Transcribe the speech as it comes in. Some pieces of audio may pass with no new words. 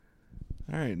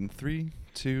All right, in 3,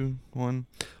 2, 1.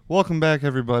 Welcome back,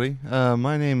 everybody.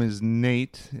 My name is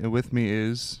Nate, and with me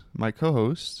is my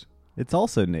co-host. It's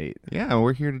also Nate. Yeah,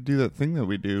 we're here to do that thing that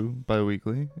we do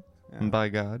bi-weekly, and by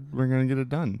God, we're going to get it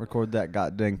done. Record that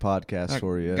goddamn podcast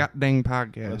for you. Goddamn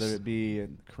podcast. Whether it be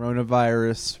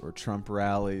coronavirus or Trump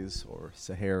rallies or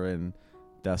Saharan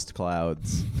dust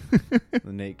clouds,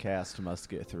 the Nate cast must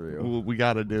get through. Well, we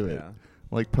got to do it. Yeah.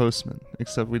 Like Postman,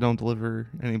 except we don't deliver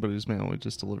anybody's mail. We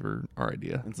just deliver our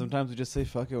idea. And sometimes we just say,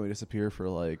 fuck it, we disappear for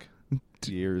like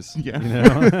years. Yeah. You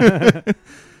know?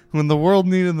 When the world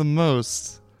needed them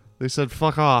most, they said,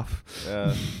 fuck off.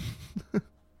 Yeah.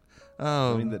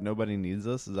 I mean that nobody needs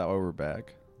us? Is that why we're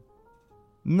back?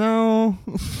 No.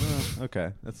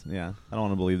 Okay. I don't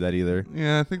want to believe that either.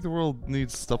 Yeah, I think the world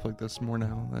needs stuff like this more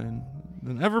now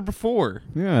than ever before.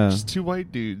 Yeah. Just two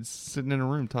white dudes sitting in a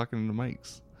room talking into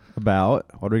mics. About?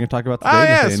 What are we going to talk about today,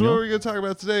 Yes, Nathaniel? what are we going to talk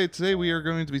about today? Today we are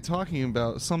going to be talking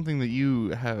about something that you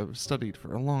have studied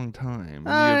for a long time. And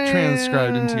you have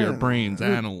transcribed into your brain's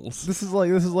annals. This is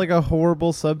like a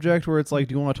horrible subject where it's like,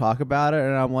 do you want to talk about it?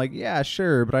 And I'm like, yeah,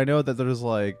 sure. But I know that there's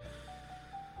like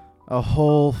a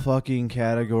whole fucking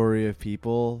category of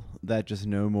people that just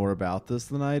know more about this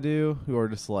than I do, who are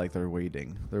just like, they're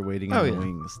waiting in the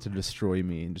wings to destroy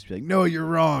me and just be like, no, you're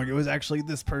wrong. It was actually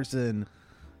this person.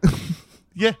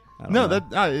 Yeah. No, know.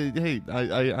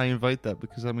 I invite that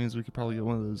because that means we could probably get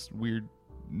one of those weird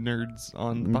nerds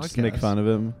on the podcast. Just make fun of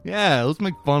him. Yeah, let's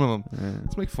make fun of them. Yeah.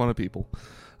 Let's make fun of people.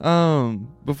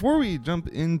 Before we jump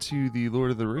into the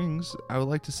Lord of the Rings, I would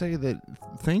like to say that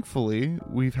thankfully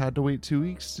we've had to wait 2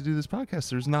 weeks to do this podcast.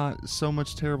 There's not so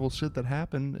much terrible shit that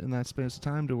happened in that space of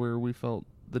time to where we felt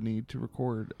the need to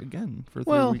record again for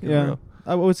 3 weeks in a row.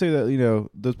 I would say that,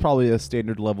 there's probably a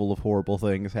standard level of horrible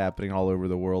things happening all over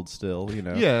the world still,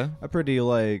 Yeah. A pretty,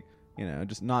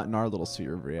 just not in our little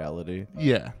sphere of reality.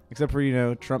 Yeah. Except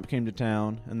for, Trump came to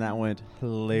town, and that went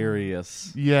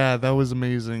hilarious. Yeah, that was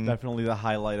amazing. Definitely the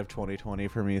highlight of 2020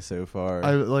 for me so far.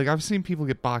 I've seen people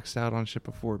get boxed out on shit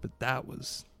before, but that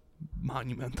was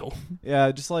monumental.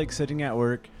 Yeah, just, sitting at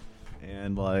work,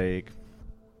 and,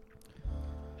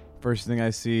 first thing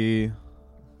I see,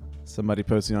 somebody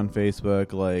posting on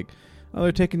Facebook, oh,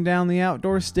 they're taking down the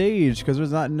outdoor stage because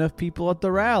there's not enough people at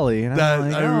the rally. And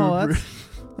I'm like,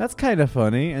 that's kind of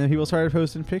funny. And then people started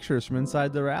posting pictures from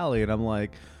inside the rally. And I'm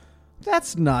like,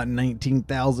 that's not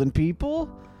 19,000 people.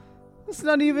 That's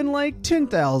not even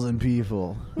 10,000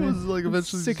 people. It was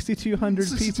eventually 6,200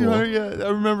 people. Yeah, I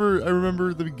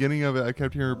remember the beginning of it. I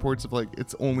kept hearing reports of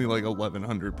it's only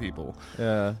 1,100 people.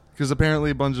 Yeah. Because apparently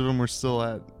a bunch of them were still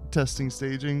at testing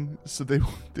staging, so it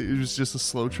was just a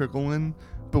slow trickle in.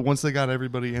 But once they got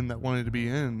everybody in that wanted to be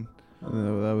in, that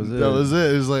was it.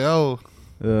 It was like, oh,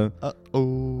 yeah.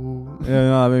 Uh-oh. Yeah,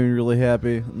 no, that made me really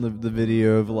happy. The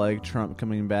video of Trump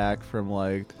coming back from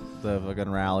the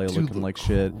fucking rally looking like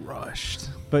shit. Crushed.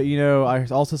 But I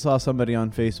also saw somebody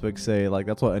on Facebook say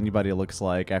that's what anybody looks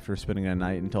like after spending a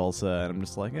night in Tulsa, and I'm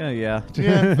just like, yeah,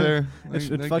 fair.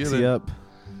 it fucks you up.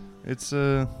 It's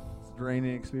a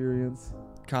draining experience.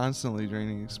 Constantly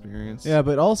draining experience. Yeah,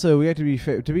 but also we have to be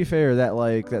fair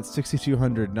that that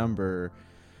 6,200 number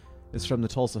is from the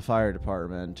Tulsa Fire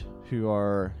Department, who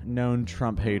are known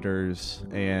Trump haters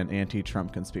and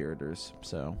anti-Trump conspirators.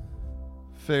 So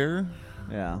fair.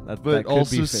 Yeah, but that could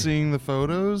also be seeing the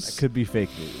photos, that could be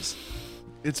fake news.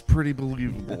 It's pretty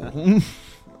believable.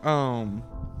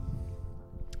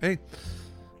 Hey,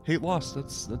 hate lost.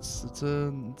 It's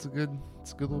a good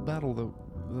little battle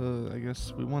that I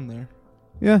guess we won there.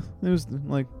 Yeah, it was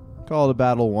call it a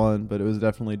battle won, but it was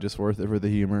definitely just worth it for the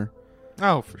humor.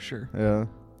 Oh, for sure. Yeah,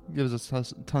 gives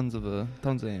us tons of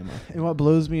ammo. And what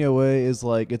blows me away is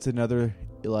it's another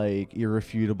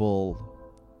irrefutable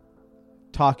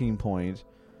talking point.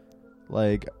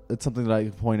 It's something that I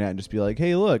can point at and just be like,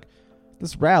 hey, look,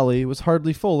 this rally was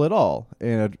hardly full at all,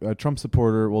 and a Trump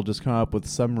supporter will just come up with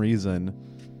some reason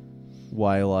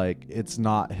why it's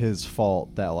not his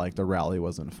fault that the rally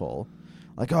wasn't full.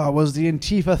 Oh, it was the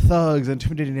Antifa thugs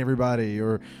intimidating everybody,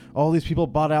 or all these people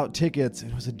bought out tickets.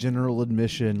 It was a general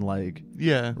admission,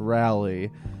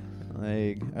 rally.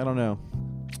 I don't know.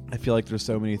 I feel like there's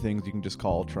so many things you can just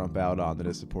call Trump out on that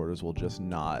his supporters will just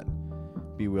not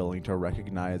be willing to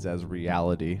recognize as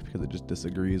reality because it just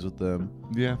disagrees with them.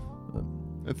 Yeah.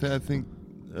 I think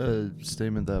a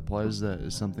statement that applies to that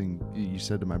is something you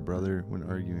said to my brother when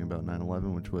arguing about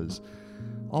 9/11, which was,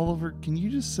 Oliver, can you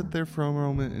just sit there for a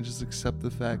moment and just accept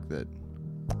the fact that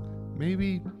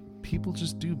maybe people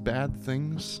just do bad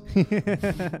things?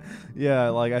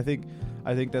 Yeah, I think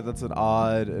that's an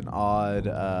odd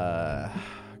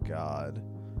God.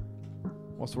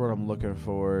 What's the word I'm looking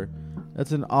for?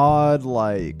 That's an odd,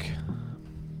 like,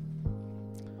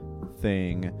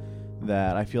 thing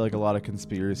that I feel like a lot of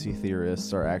conspiracy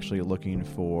theorists are actually looking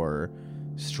for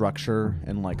structure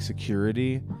and, like,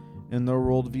 security in their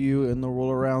worldview, in the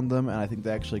world around them. And I think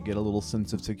they actually get a little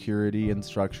sense of security and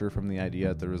structure from the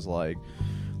idea that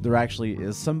there actually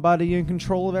is somebody in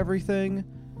control of everything.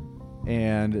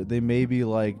 And they may be,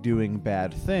 like, doing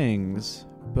bad things,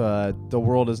 but the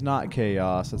world is not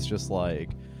chaos. It's just, like,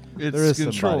 It's there is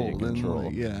controlled somebody in control.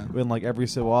 And, yeah. When, like, every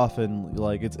so often,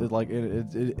 like, it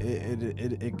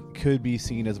could be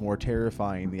seen as more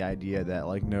terrifying, the idea that,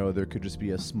 like, no, there could just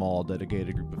be a small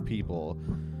dedicated group of people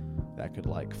that could,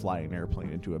 like, fly an airplane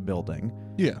into a building.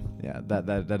 Yeah. Yeah,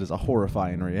 that is a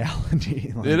horrifying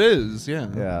reality. Like, It is, yeah.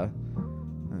 Yeah.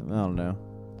 I don't know.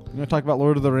 You want to talk about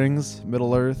Lord of the Rings,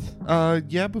 Middle Earth?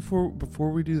 Yeah, before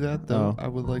we do that, though, Oh. I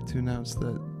would like to announce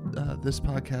that this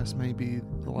podcast may be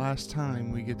the last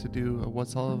time we get to do a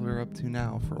What's Oliver Up To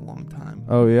Now for a long time.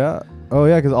 Oh, yeah? Oh,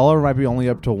 yeah, because Oliver might be only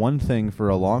up to one thing for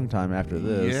a long time after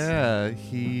this.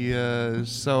 Yeah,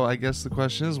 so I guess the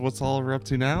question is, what's Oliver up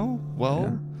to now?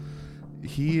 Well,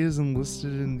 he is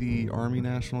enlisted in the Army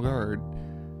National Guard.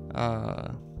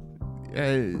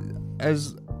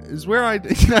 As where I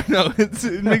know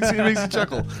it makes me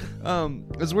chuckle.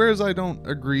 As where as I don't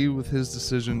agree with his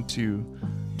decision to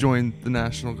join the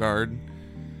National Guard,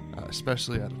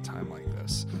 especially at a time like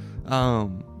this,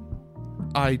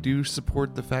 I do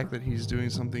support the fact that he's doing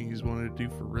something he's wanted to do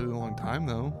for a really long time,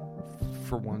 though.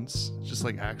 For once, just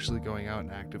like actually going out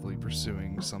and actively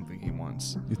pursuing something he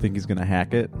wants. You think he's going to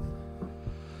hack it?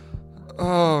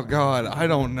 Oh God, I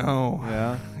don't know.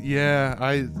 Yeah. Yeah,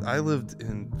 I lived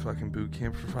in fucking boot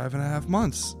camp for 5.5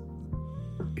 months.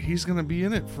 He's gonna be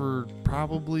in it for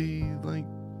probably like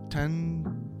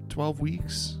 10-12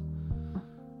 weeks,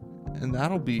 and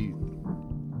that'll be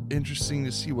interesting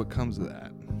to see what comes of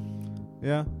that.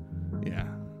 Yeah. Yeah.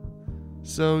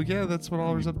 So yeah, that's what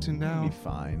Oliver's up to now. He'll be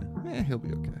fine. Yeah, he'll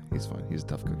be okay. He's fine. He's a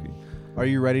tough cookie. Are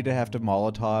you ready to have to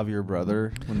Molotov your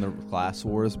brother when the class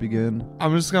wars begin?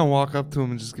 I'm just gonna walk up to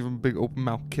him and just give him a big open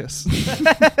mouth kiss.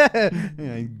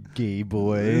 Yeah, gay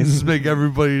boys. Just make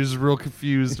everybody just real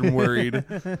confused and worried.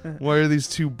 Why are these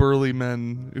two burly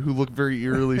men who look very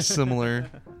eerily similar?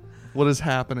 What is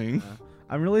happening?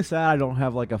 I'm really sad I don't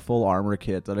have like a full armor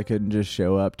kit that I couldn't just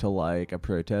show up to like a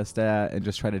protest at and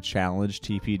just try to challenge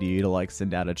TPD to like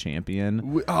send out a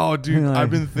champion. Oh, dude, I've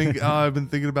been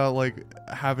thinking about like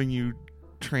having you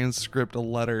transcript a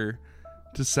letter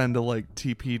to send to like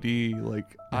TPD.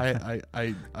 Like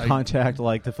I contact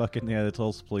like the fucking the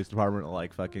Tulsa Police Department,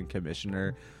 like fucking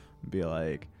commissioner, and be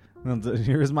like,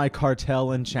 here's my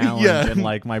cartel and challenge and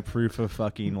like my proof of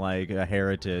fucking like a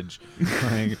heritage.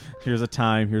 Like, here's a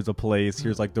time, here's a place,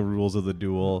 here's like the rules of the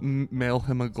duel. Mail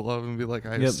him a glove and be like,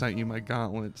 I have sent you my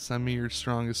gauntlet. Send me your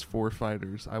strongest 4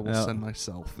 fighters. I will send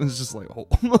myself. It's just like, oh.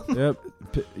 Yep.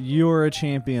 You're a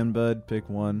champion, bud. Pick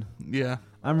one. Yeah.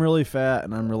 I'm really fat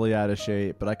and I'm really out of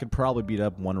shape, but I could probably beat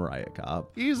up one riot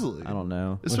cop easily. I don't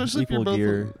know. Especially if you're both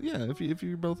gear. if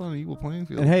you're both on an equal playing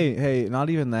field. And hey, not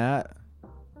even that.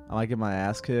 I might get my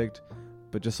ass kicked,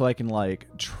 but just so I can like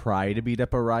try to beat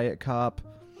up a riot cop.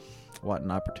 What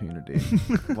an opportunity.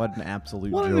 What an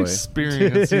absolute what joy. An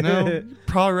experience, you know?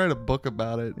 Probably write a book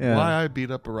about it. Yeah. Why I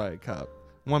beat up a riot cop.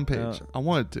 1 page. I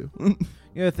wanted to.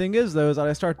 Yeah, the thing is, though, is that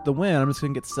I start to win, I'm just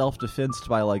going to get self-defensed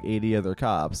by, like, 80 other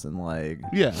cops, and, like...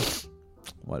 Yeah.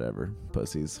 Whatever.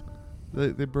 Pussies.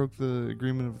 They broke the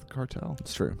agreement of the cartel.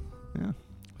 It's true. Yeah.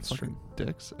 It's fucking true.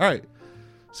 Dicks. All right.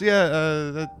 So,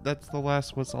 yeah, that's the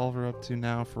last What's Oliver Up To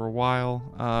Now for a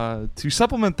while. To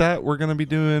supplement that, we're going to be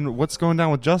doing What's Going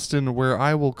Down with Justin, where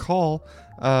I will call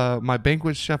my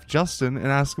banquet chef, Justin, and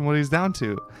ask him what he's down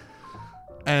to.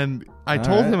 And I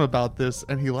told him about this,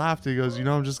 and he laughed. He goes,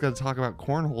 I'm just going to talk about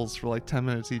cornholes for like 10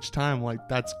 minutes each time. Like,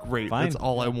 that's great. Fine. That's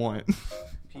all I want.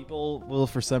 People will,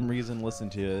 for some reason, listen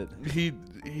to it.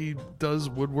 He does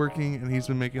woodworking, and he's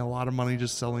been making a lot of money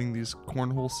just selling these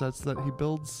cornhole sets that he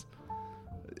builds.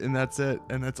 And that's it.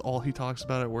 And that's all he talks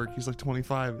about at work. He's like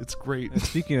 25. It's great. And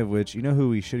speaking of which, you know who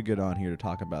we should get on here to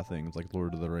talk about things like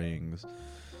Lord of the Rings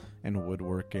and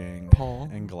woodworking, Paul,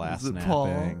 and glass snapping, Paul?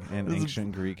 and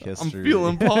ancient Greek history. I'm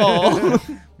feeling Paul.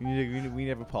 we need to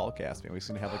have a podcast, man. We're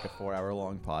going to have like a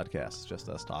 4-hour-long podcast. It's just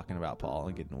us talking about Paul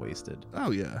and getting wasted. Oh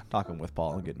yeah, talking with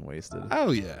Paul and getting wasted.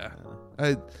 Oh yeah.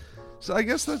 So I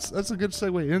guess that's a good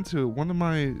segue into it. One of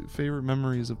my favorite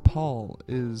memories of Paul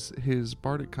is his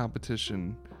bardic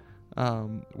competition,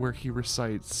 where he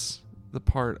recites the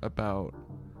part about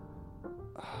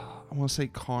I want to say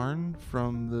Karn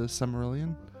from the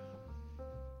Silmarillion.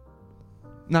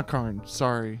 Not Karn,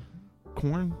 sorry.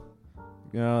 Korn?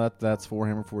 No, that's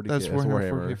Warhammer 40k. That's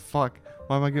Warhammer 40k. Fuck.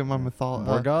 Why am I getting my mythology?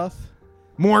 Morgoth?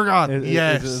 Morgoth,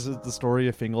 yes. Is it the story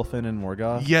of Fingalfin and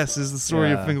Morgoth? Yes, is the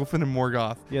story of Fingalfin and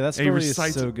Morgoth. Yeah, that story is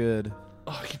so good.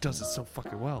 Oh, he does it so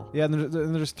fucking well. Yeah, and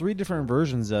there's 3 different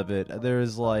versions of it.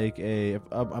 There's like if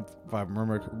I'm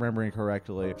remembering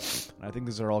correctly, I think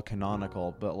these are all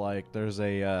canonical, but like there's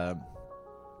the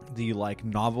like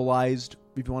novelized,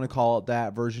 if you want to call it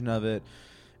that, version of it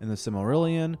in the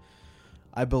Silmarillion.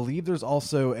 I believe there's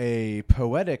also a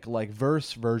poetic, like,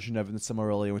 verse version of it in the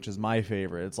Silmarillion, which is my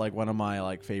favorite. It's, like, one of my,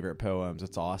 like, favorite poems.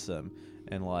 It's awesome.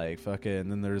 And, like, fucking,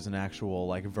 then there's an actual,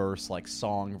 like, verse, like,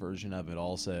 song version of it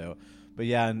also. But,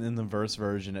 yeah, in the verse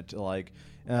version, it, like,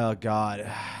 oh, God,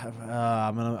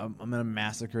 I'm gonna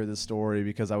massacre this story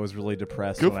because I was really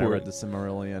depressed when I read the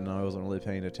Silmarillion and I wasn't really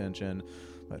paying attention.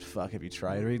 But, fuck, have you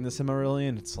tried reading the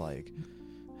Silmarillion? It's, like...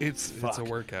 It's a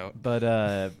workout.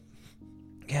 But,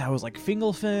 yeah, it was like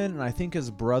Fingalfin, and I think his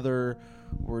brother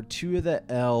were 2 of the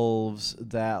elves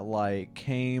that like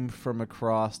came from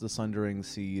across the Sundering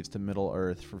Seas to Middle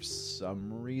Earth for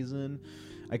some reason.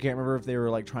 I can't remember if they were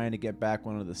like trying to get back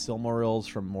one of the Silmarils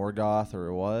from Morgoth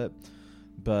or what.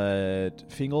 But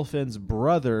Fingalfin's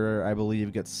brother, I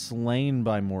believe, gets slain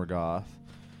by Morgoth,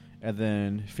 and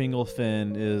then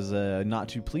Fingalfin is not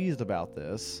too pleased about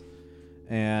this.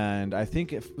 And I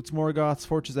think it's Morgoth's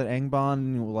fortress at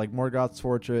Angbon, like Morgoth's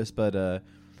fortress, but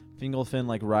Fingalfin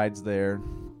like rides there,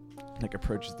 like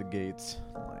approaches the gates,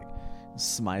 like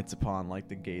smites upon like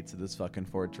the gates of this fucking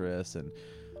fortress, and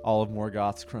all of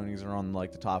Morgoth's cronies are on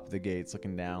like the top of the gates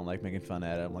looking down, like making fun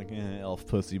at him, like elf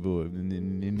pussy boy,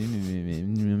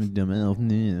 dumb elf,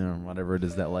 whatever it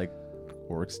is that like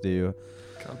orcs do.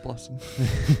 God bless him.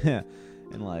 Yeah.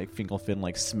 And, like, Fingalfin,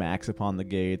 like, smacks upon the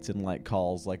gates and, like,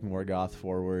 calls, like, Morgoth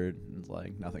forward. And,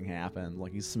 like, nothing happens.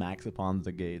 Like, he smacks upon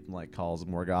the gate and, like, calls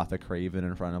Morgoth a craven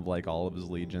in front of, like, all of his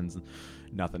legions. And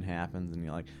nothing happens. And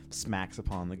he, like, smacks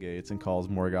upon the gates and calls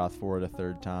Morgoth forward a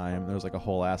 3rd time. There's, like, a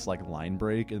whole ass, like, line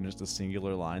break and just a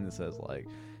singular line that says, like,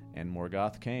 and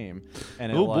Morgoth came.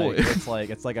 And it's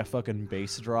like a fucking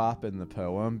bass drop in the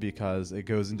poem because it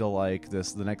goes into, like, the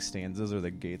next stanzas are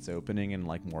the gates opening and,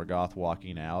 like, Morgoth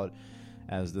walking out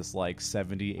as this like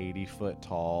 70-80 foot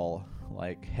tall,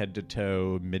 like head to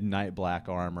toe midnight black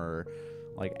armor,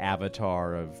 like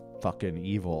avatar of fucking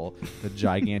evil, the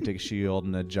gigantic shield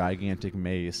and a gigantic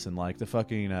mace, and like the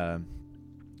fucking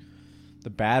the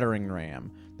battering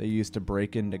ram they used to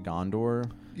break into Gondor.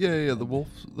 Yeah, the wolf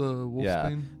yeah,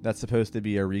 bane. That's supposed to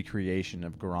be a recreation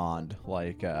of Grond,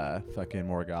 like fucking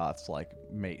Morgoth's like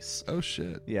mace. Oh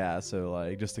shit. Yeah, so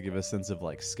like just to give a sense of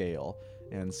like scale.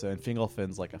 And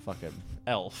Fingalfin's like a fucking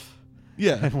elf.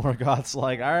 Yeah. And Morgoth's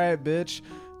like, all right, bitch.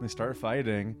 And they start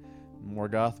fighting.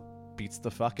 Morgoth beats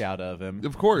the fuck out of him.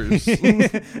 Of course.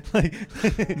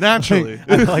 like, naturally.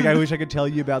 I wish I could tell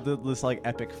you about this like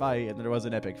epic fight, and there was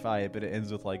an epic fight, but it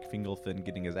ends with like Fingalfin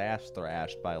getting his ass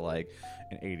thrashed by like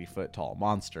an 80-foot tall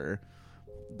monster,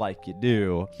 like you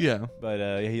do. Yeah.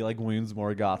 But he like wounds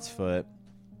Morgoth's foot.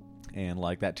 And,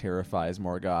 like, that terrifies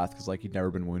Morgoth because, like, he'd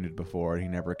never been wounded before. And he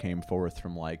never came forth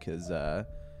from, like, his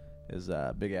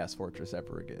big-ass fortress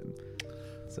ever again.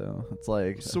 So, it's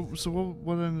like... So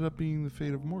what ended up being the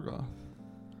fate of Morgoth?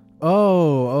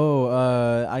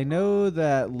 I know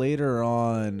that later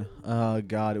on,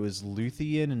 God, it was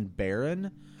Luthien and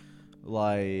Baron.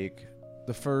 Like,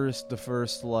 the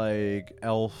first, like,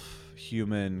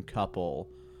 elf-human couple.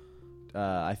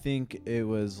 I think it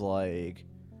was, like...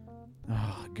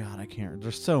 Oh, God, I can't...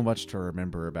 There's so much to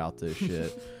remember about this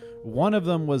shit. One of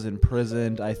them was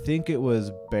imprisoned. I think it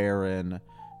was Baron.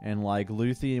 And, like,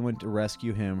 Luthien went to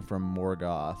rescue him from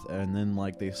Morgoth. And then,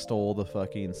 like, they stole the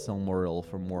fucking Silmaril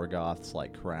from Morgoth's,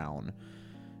 like, crown.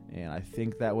 And I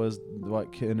think that was what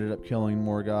ended up killing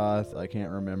Morgoth. I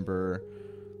can't remember.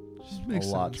 Just a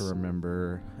lot to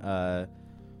remember. But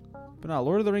no,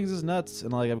 Lord of the Rings is nuts.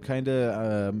 And, like, I'm kind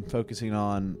of focusing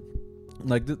on...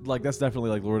 Like that's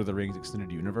definitely like Lord of the Rings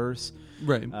extended universe,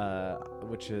 right?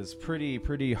 Which is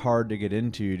pretty hard to get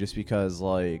into, just because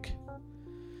like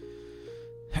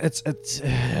it's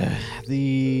the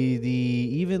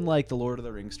even like the Lord of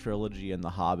the Rings trilogy and the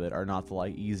Hobbit are not the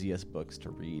like easiest books to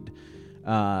read.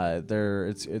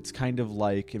 It's kind of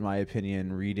like, in my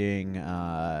opinion, reading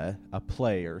a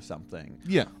play or something,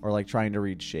 or like trying to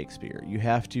read Shakespeare. You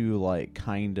have to like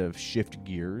kind of shift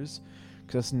gears.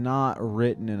 It's not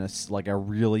written in a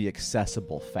really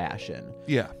accessible fashion.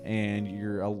 Yeah.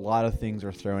 And a lot of things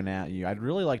are thrown at you. I'd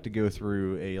really like to go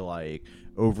through a like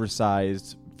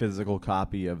oversized physical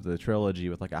copy of the trilogy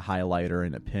with like a highlighter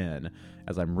and a pen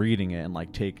as I'm reading it and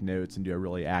like take notes and do a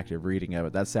really active reading of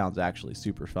it. That sounds actually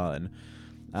super fun.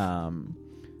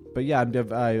 But yeah,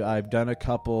 I've done a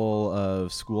couple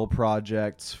of school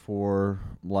projects for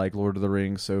like Lord of the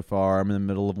Rings so far. I'm in the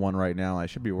middle of one right now. I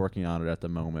should be working on it at the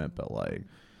moment, but like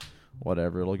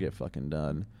whatever, it'll get fucking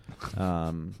done.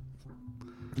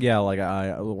 Yeah, like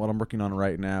what I'm working on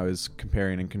right now is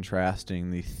comparing and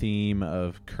contrasting the theme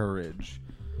of courage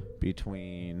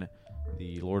between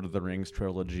the Lord of the Rings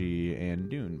trilogy and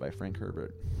Dune by Frank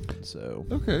Herbert. So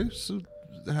okay, so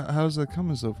how's that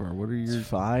coming so far? What are your... It's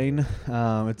fine.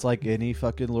 It's like any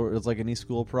it's like any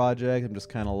school project. I'm just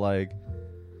kind of like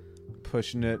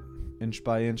pushing it inch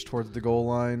by inch towards the goal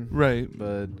line. Right.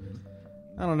 But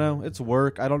I don't know. It's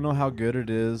work. I don't know how good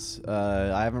it is.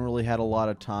 I haven't really had a lot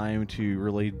of time to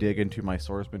really dig into my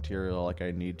source material like I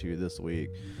need to this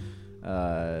week.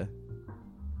 But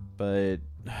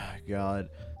God.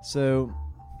 So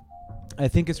I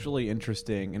think it's really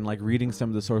interesting, and like reading some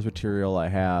of the source material I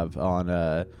have on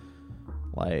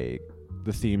like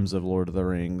the themes of Lord of the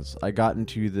Rings, I got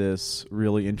into this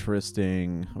really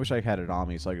interesting... I wish I had it on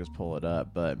me so I could just pull it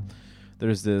up, but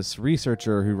there's this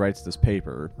researcher who writes this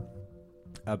paper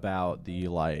about the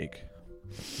like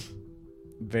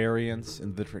variance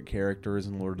in the different characters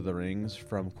in Lord of the Rings,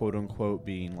 from quote unquote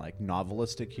being like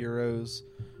novelistic heroes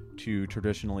to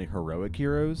traditionally heroic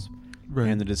heroes. Right.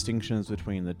 And the distinctions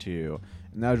between the two.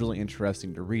 And that was really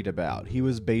interesting to read about. He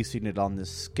was basing it on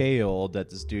this scale that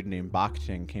this dude named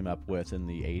Bakhtin came up with in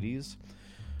the 80s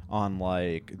on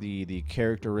like the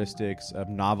characteristics of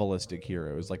novelistic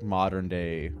heroes, like modern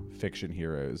day fiction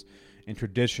heroes, and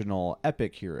traditional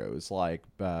epic heroes like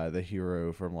the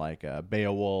hero from like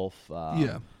Beowulf,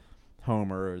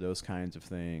 Homer, those kinds of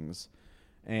things.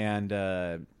 And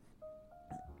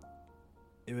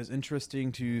it was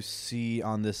interesting to see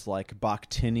on this like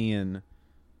Bakhtinian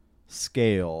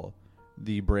scale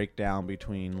the breakdown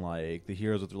between like the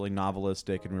heroes with really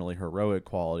novelistic and really heroic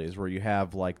qualities, where you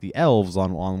have like the elves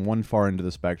on one far end of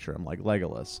the spectrum, like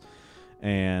Legolas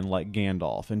and like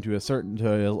Gandalf, and to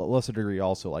a lesser degree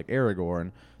also like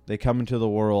Aragorn. They come into the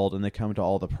world and they come to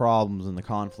all the problems and the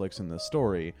conflicts in the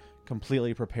story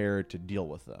completely prepared to deal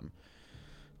with them.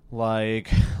 Like,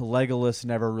 Legolas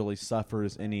never really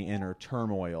suffers any inner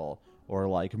turmoil or,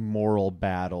 like, moral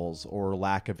battles or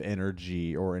lack of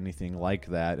energy or anything like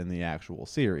that in the actual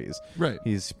series. Right.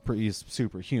 He's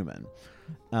superhuman.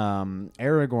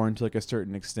 Aragorn, to, like, a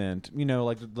certain extent, you know,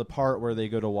 like, the part where they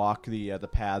go to walk the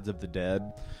paths of the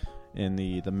dead in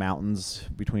the mountains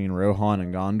between Rohan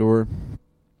and Gondor.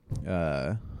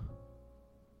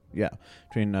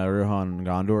 Between Rohan and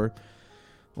Gondor.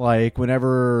 Like,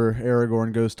 whenever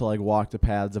Aragorn goes to, like, walk the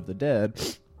paths of the dead,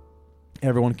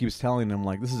 everyone keeps telling him,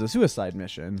 like, this is a suicide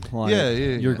mission. Like,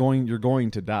 you're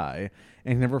going to die.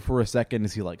 And never for a second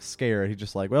is he, like, scared. He's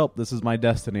just like, well, this is my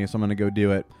destiny, so I'm going to go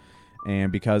do it.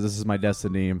 And because this is my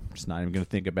destiny, I'm just not even going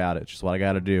to think about it. It's just what I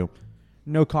got to do.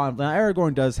 No conflict. Now,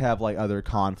 Aragorn does have, like, other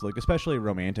conflict, especially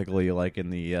romantically, like, in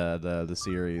the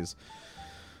series.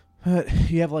 But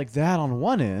you have, like, that on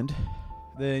one end.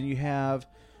 Then you have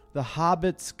the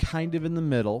hobbits kind of in the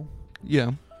middle.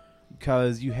 Yeah.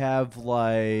 Because you have,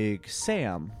 like,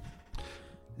 Sam.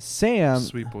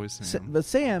 Sweet boy Sam. But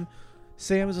Sam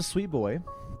is a sweet boy.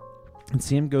 And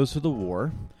Sam goes to the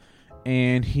war.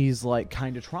 And he's, like,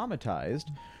 kind of traumatized.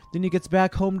 Then he gets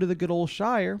back home to the good old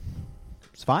Shire.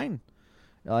 It's fine.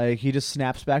 Like, he just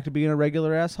snaps back to being a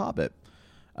regular-ass hobbit.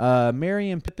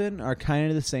 Merry and Pippin are kind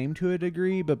of the same to a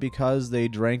degree, but because they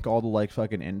drank all the, like,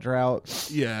 fucking Endraut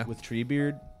with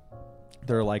Treebeard,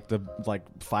 they're like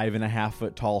 5.5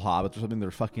 foot tall hobbits or something.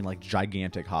 They're fucking like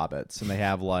gigantic hobbits, and they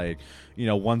have like, you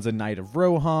know, one's a knight of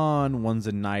Rohan, one's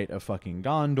a knight of fucking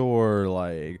Gondor.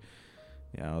 Like,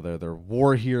 you know, they're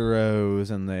war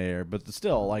heroes, and but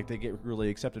still, like, they get really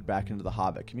accepted back into the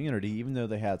hobbit community, even though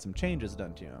they had some changes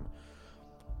done to them.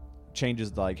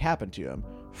 Changes like happened to him.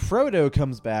 Frodo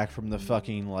comes back from the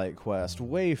fucking like quest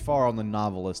way far on the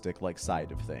novelistic like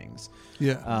side of things.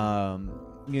 Yeah.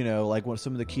 You know, like what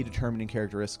some of the key determining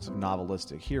characteristics of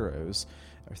novelistic heroes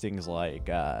are things like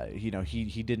you know,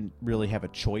 he didn't really have a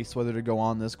choice whether to go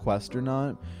on this quest or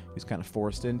not. He was kind of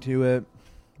forced into it.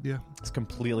 Yeah. It's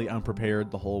completely unprepared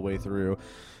the whole way through.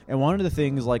 And one of the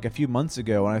things, like, a few months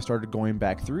ago when I started going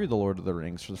back through The Lord of the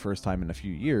Rings for the first time in a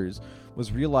few years,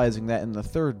 was realizing that in the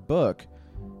third book,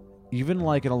 even,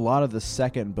 like, in a lot of the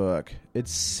second book,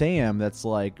 it's Sam that's,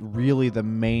 like, really the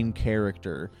main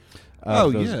character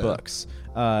of those books.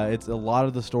 It's a lot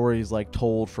of the stories, like,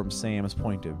 told from Sam's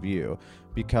point of view,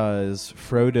 because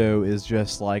Frodo is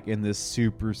just, like, in this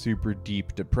super, super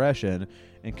deep depression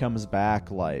and comes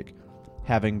back, like,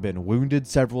 having been wounded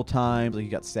several times. Like, he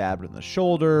got stabbed in the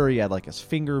shoulder. He had like his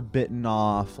finger bitten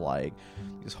off. Like,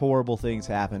 these horrible things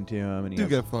happened to him, and he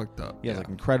get fucked up. He has like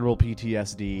incredible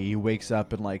PTSD. He wakes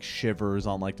up and like shivers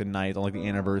on like the night, on like the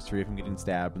anniversary of him getting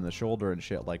stabbed in the shoulder and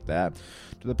shit like that,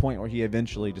 to the point where he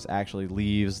eventually just actually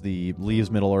leaves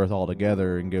Middle Earth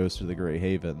altogether and goes to the Grey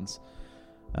Havens.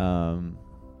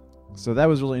 So that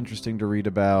was really interesting to read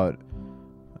about.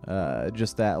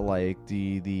 Just that, like,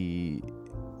 then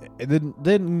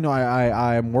you know,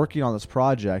 I'm working on this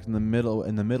project in the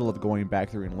middle of going back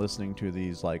through and listening to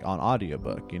these like on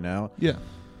audiobook, you know? Yeah.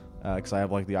 Because I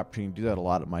have like the opportunity to do that a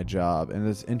lot at my job, and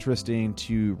it's interesting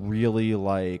to really,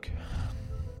 like,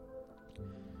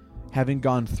 having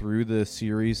gone through the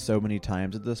series so many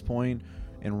times at this point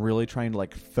and really trying to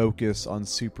like focus on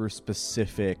super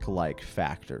specific like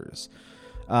factors.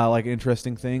 Like,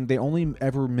 interesting thing, they only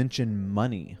ever mention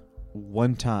money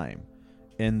one time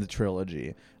in the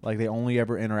trilogy. Like, they only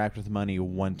ever interact with money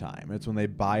one time. It's when they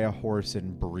buy a horse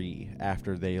in Bree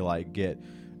after they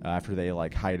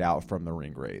hide out from the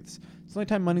ring wraiths. It's the only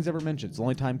time money's ever mentioned. It's the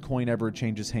only time coin ever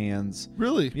changes hands.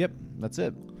 Really? Yep, that's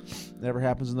it. Never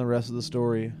happens in the rest of the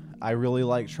story. I really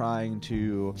like trying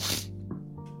to,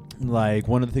 like,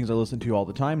 one of the things I listen to all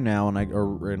the time now,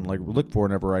 and look for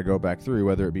whenever I go back through,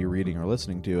 whether it be reading or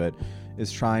listening to it,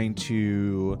 is trying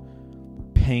to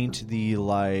paint the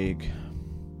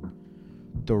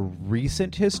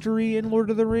recent history in Lord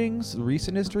of the Rings, the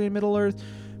recent history in Middle Earth.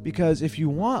 Because if you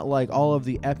want, like, all of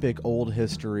the epic old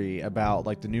history about,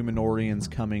 like, the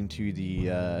Númenóreans coming to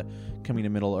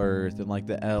Middle Earth, and, like,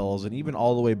 the elves, and even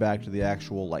all the way back to the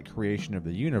actual, like, creation of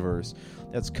the universe,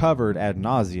 that's covered ad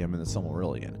nauseum in the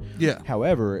Silmarillion. Yeah.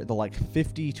 However, the, like,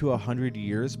 50 to 100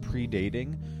 years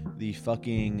predating the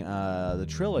fucking the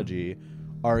trilogy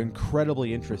are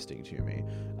incredibly interesting to me.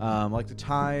 Like the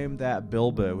time that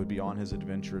Bilbo would be on his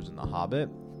adventures in The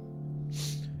Hobbit.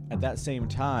 At that same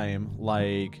time,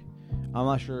 like, I'm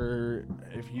not sure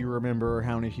if you remember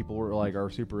how many people are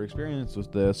super experienced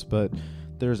with this, but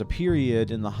there's a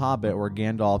period in The Hobbit where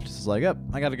Gandalf just is like, "Yep,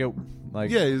 I gotta go."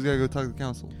 Like, yeah, he's gotta go talk to the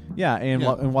council. Yeah,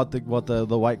 and what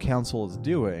the White Council is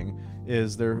doing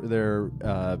is they're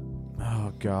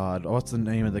oh god, what's the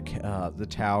name of the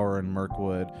tower in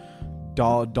Mirkwood?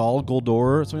 Dal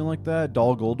Guldur, something like that.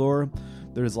 Dal Guldur.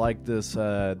 There's like this.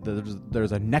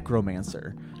 There's a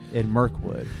necromancer in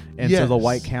Mirkwood, and so the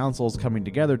White Council is coming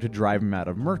together to drive him out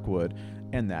of Mirkwood,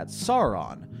 and that's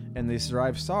Sauron. And they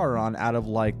drive Sauron out of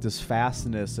like this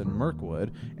fastness in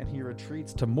Mirkwood, and he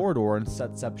retreats to Mordor and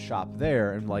sets up shop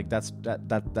there. And like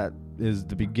that is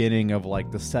the beginning of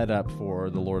like the setup for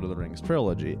the Lord of the Rings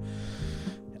trilogy.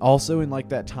 Also, in like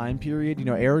that time period, you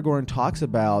know, Aragorn talks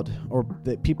about, or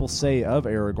that people say of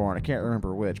Aragorn, I can't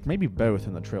remember which, maybe both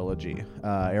in the trilogy.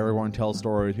 Aragorn tells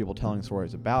stories, people telling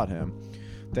stories about him,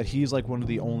 that he's like one of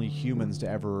the only humans to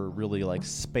ever really like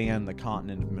span the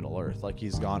continent of Middle Earth. Like,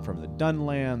 he's gone from the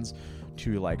Dunlands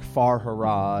to like Far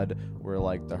Harad, where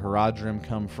like the Haradrim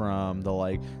come from,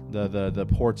 the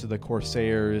ports of the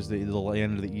Corsairs, the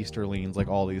land of the Easterlings, like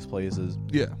all these places.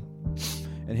 Yeah.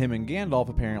 And him and Gandalf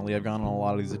apparently have gone on a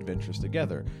lot of these adventures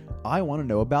together. I want to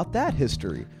know about that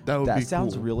history. That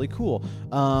sounds cool. Really cool.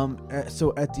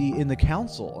 So in the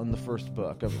council in the first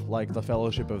book of like the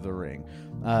Fellowship of the Ring,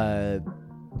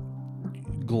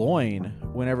 Gloin,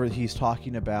 whenever he's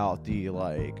talking about the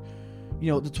like, you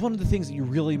know, it's one of the things that you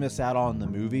really miss out on in the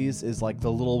movies is like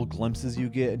the little glimpses you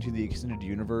get into the extended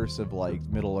universe of like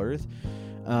Middle Earth.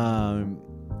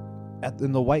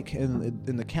 In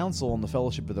the council and the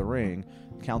Fellowship of the Ring,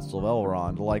 Council of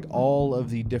Elrond, like all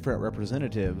of the different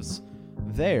representatives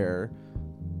there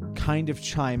kind of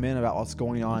chime in about what's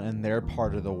going on in their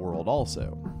part of the world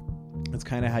also. It's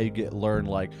kind of how you learn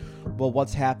like, well,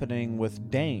 what's happening with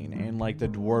Dane and like the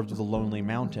dwarves of the Lonely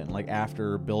Mountain, like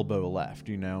after Bilbo left,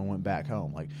 you know, and went back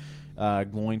home. Like,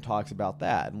 Gloin talks about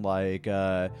that, and like,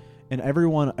 and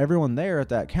everyone there at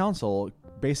that council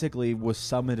basically was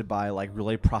summoned by like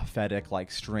really prophetic, like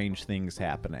strange things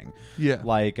happening. Yeah.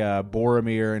 Like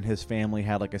Boromir and his family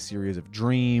had like a series of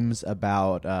dreams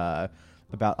about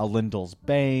Elendil's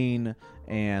Bane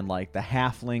and like the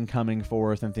halfling coming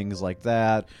forth and things like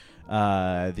that.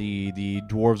 The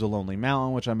dwarves of Lonely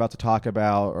Mountain, which I'm about to talk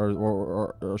about,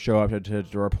 or show up to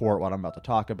report what I'm about to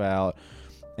talk about.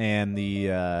 And the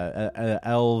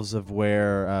elves of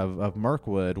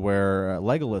Mirkwood, where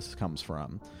Legolas comes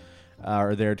from,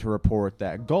 are there to report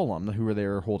that Gollum, who they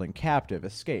were holding captive,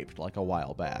 escaped like a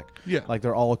while back. Yeah. Like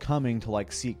they're all coming to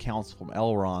like seek counsel from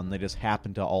Elrond. They just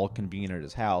happen to all convene at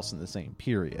his house in the same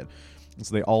period.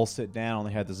 So they all sit down.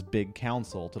 They had this big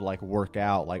council to like work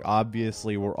out. Like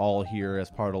obviously we're all here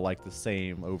as part of like the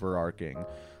same overarching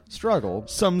struggle.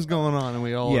 Something's going on, and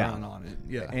we all Yeah. are in on it.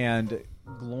 Yeah. And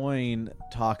Gloin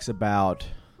talks about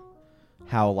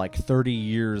how like 30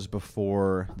 years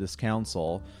before this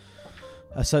council,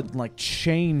 a sudden like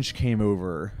change came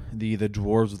over the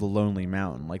dwarves of the Lonely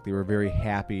Mountain. Like they were very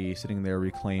happy sitting there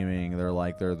reclaiming their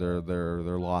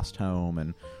lost home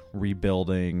and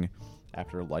rebuilding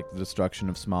after like the destruction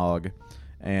of Smog,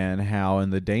 and how in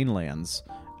the Danelands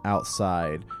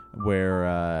outside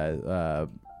where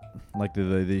like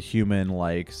the human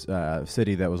like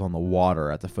city that was on the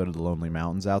water at the foot of the Lonely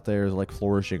Mountains out there is like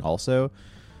flourishing also.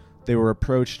 They were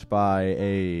approached by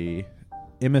a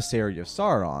emissary of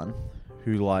Sauron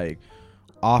who like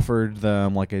offered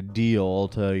them like a deal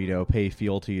to, you know, pay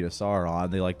fealty to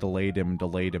Sauron. They like delayed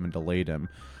him.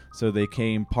 So they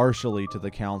came partially to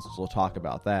the council to talk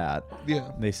about that.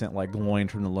 Yeah. They sent like Gloin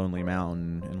from the Lonely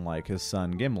Mountain and like his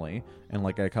son Gimli and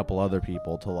like a couple other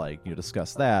people to like, you know,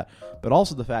 discuss that. But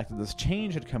also the fact that this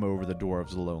change had come over the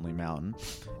dwarves of the Lonely Mountain.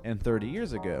 And 30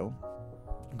 years ago,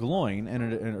 Gloin,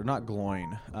 or not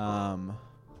Gloin,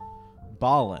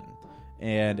 Balin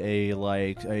and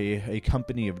a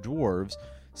company of dwarves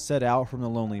set out from the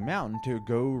Lonely Mountain to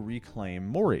go reclaim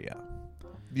Moria.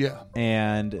 Yeah.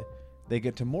 And they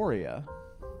get to Moria,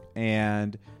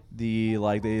 and the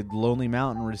Lonely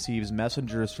Mountain receives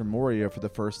messengers from Moria for the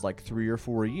first like 3 or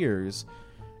 4 years,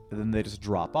 and then they just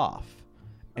drop off.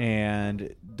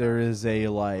 And there is a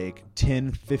like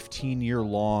 10-15 years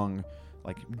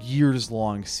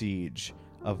long siege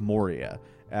of Moria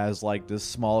as like this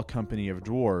small company of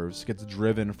dwarves gets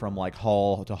driven from like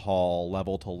hall to hall,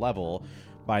 level to level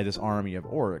by this army of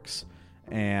orcs.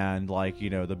 And like, you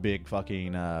know, the big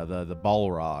fucking the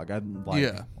Balrog,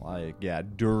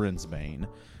 Durin's Bane,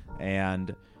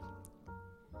 and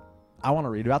I want to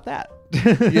read about that.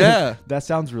 Yeah, that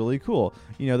sounds really cool.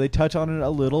 You know, they touch on it a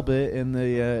little bit in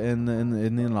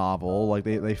the novel. Like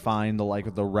they find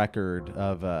the record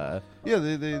of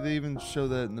they even show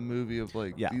that in the movie of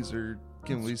like these are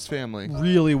Gimli's family.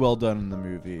 Really well done in the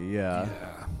movie. Yeah.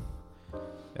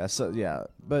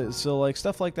 But like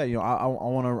stuff like that, you know, I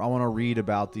want to read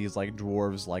about these like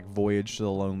dwarves like voyage to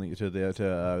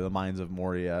the mines of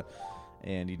Moria,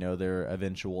 and you know their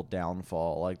eventual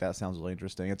downfall. Like that sounds really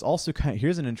interesting. It's also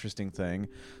here's an interesting thing.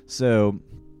 So,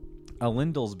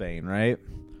 Elendil's Bane, right,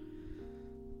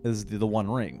 is the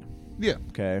One Ring. Yeah.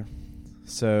 Okay.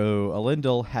 So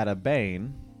Elendil had a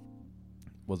Bane,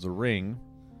 was a ring,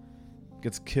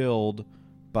 gets killed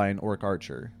by an orc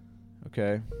archer.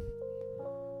 Okay.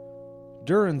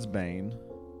 Durin's Bane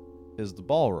is the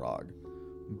Balrog.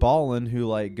 Balin, who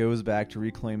like goes back to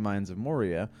reclaim Mines of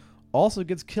Moria, also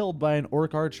gets killed by an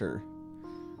orc archer.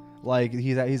 Like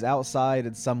he's outside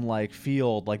in some like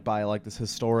field like by like this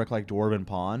historic like dwarven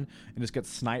pond and just gets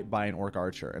sniped by an orc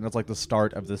archer, and it's like the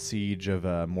start of the siege of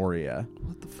Moria.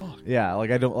 What the fuck? Yeah, like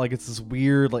I don't like it's this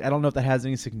weird like I don't know if that has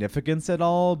any significance at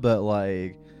all, but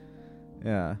like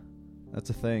yeah, that's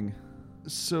a thing.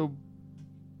 So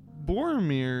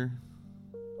Boromir.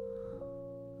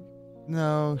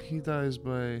 No, he dies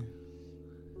by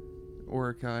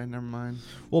Uruk-hai. Never mind.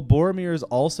 Well, Boromir is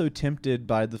also tempted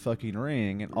by the fucking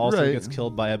ring and also gets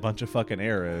killed by a bunch of fucking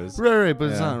arrows. Right,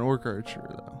 but it's not an orc archer,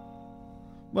 though.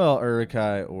 Well,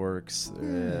 Uruk-hai, orcs,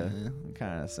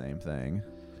 kind of same thing.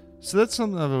 So that's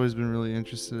something I've always been really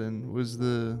interested in, was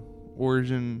the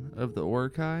origin of the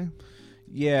Uruk-hai.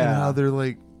 Yeah. And how they're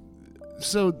like...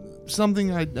 So,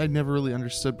 something I never really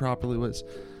understood properly was...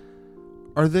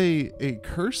 Are they a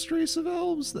cursed race of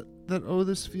elves that owe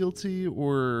this fealty,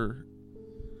 or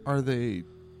are they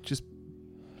just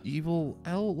evil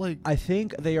elf? Like, I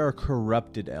think they are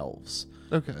corrupted elves.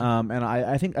 Okay. And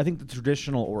I think the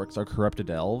traditional orcs are corrupted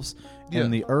elves,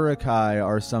 and the Uruk-hai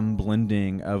are some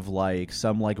blending of like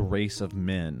some like race of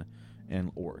men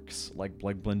and orcs,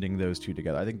 like blending those two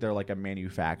together. I think they're like a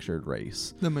manufactured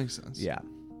race. That makes sense. Yeah.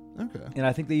 Okay. And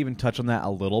I think they even touch on that a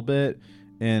little bit.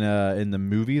 In the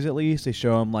movies, at least, they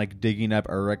show him like digging up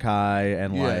Uruk-hai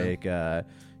and like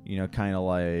you know, kind of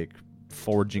like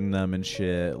forging them and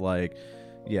shit. Like,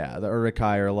 yeah, the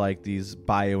Uruk-hai are like these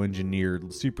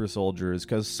bioengineered super soldiers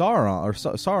because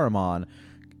Saruman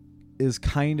is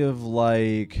kind of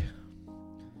like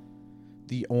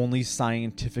the only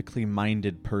scientifically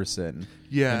minded person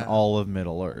in all of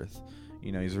Middle Earth.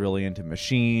 You know, he's really into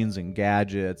machines and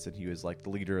gadgets, and he was like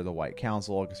the leader of the White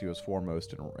Council because he was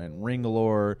foremost in ring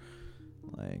lore.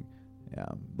 Like, yeah,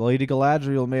 Lady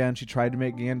Galadriel, man, she tried to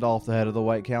make Gandalf the head of the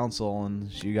White Council,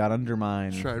 and she got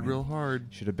undermined. Tried real hard.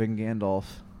 Should have been Gandalf.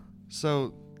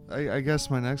 So, I guess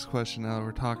my next question, now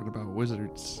we're talking about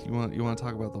wizards. You want to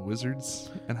talk about the wizards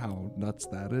and how nuts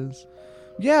that is?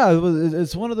 Yeah,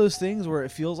 it's one of those things where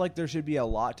it feels like there should be a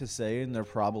lot to say, and there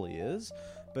probably is.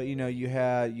 But you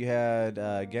had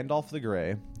Gandalf the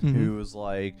Grey, who was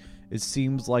like, it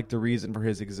seems like the reason for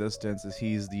his existence is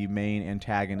he's the main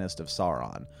antagonist of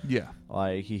Sauron. Yeah,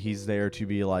 like he's there to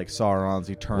be like Sauron's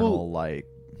eternal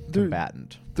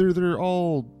combatant. They're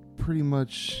all pretty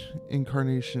much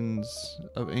incarnations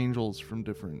of angels from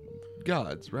different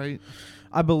gods, right?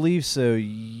 I believe so.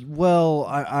 Well,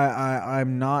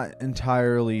 I'm not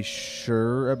entirely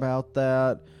sure about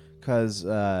that because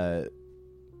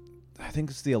I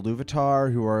think it's the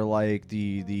Iluvatar who are like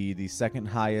the second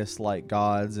highest like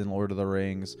gods in Lord of the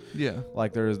Rings. Yeah.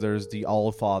 Like there's the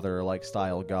Allfather like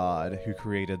style god who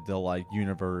created the like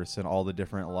universe and all the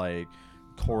different like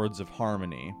chords of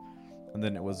harmony. And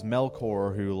then it was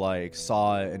Melkor who like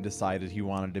saw it and decided he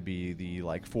wanted to be the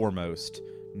like foremost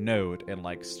note and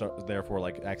like therefore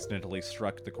like accidentally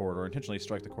struck the chord or intentionally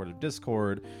struck the chord of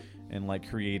discord and like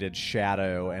created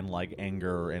shadow and like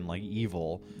anger and like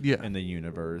evil in the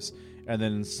universe. And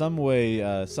then in some way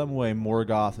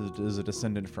Morgoth is a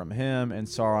descendant from him, and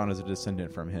Sauron is a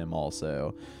descendant from him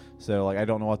also. So like I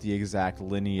don't know what the exact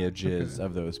lineage is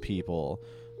of those people,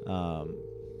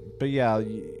 but yeah,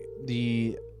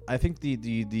 I think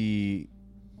the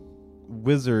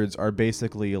wizards are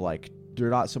basically like,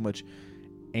 they're not so much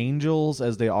angels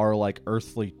as they are like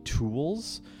earthly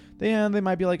tools. They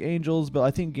might be like angels, but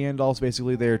I think Gandalf's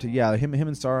basically there to him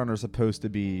and Sauron are supposed to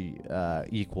be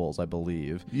equals, I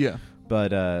believe. Yeah.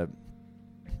 But I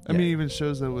mean, it even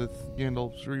shows that with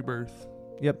Gandalf's rebirth.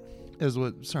 Yep. As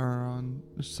what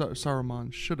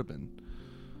Saruman should have been.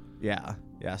 Yeah.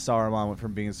 Yeah, Saruman went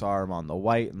from being Saruman the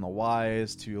White and the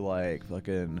Wise to like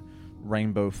fucking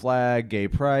rainbow flag, gay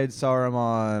pride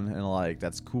Saruman, and like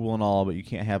that's cool and all, but you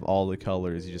can't have all the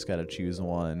colors. You just got to choose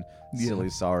one. Silly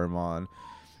Saruman.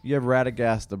 You have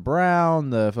Radagast the Brown,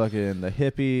 the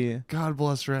hippie. God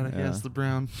bless Radagast the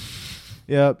Brown.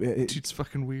 Yep. Dude's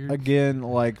fucking weird. Again,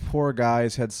 like, poor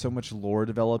guy's had so much lore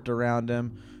developed around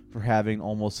him for having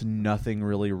almost nothing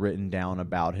really written down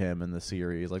about him in the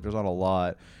series. Like, there's not a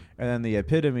lot. And then the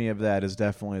epitome of that is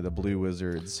definitely the Blue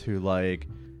Wizards, who, like...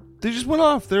 They just went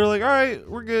off. They were like, all right,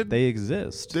 we're good. They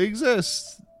exist.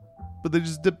 But they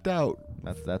just dipped out.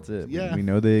 That's it. Yeah. We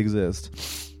know they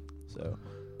exist. So...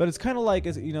 But it's kind of like,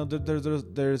 you know,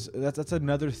 that's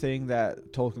another thing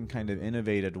that Tolkien kind of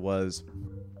innovated, was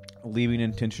leaving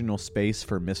intentional space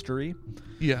for mystery.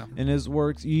 Yeah. In his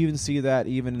works, you even see that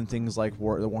even in things like the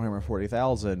Warhammer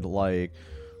 40,000, like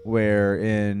where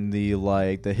in the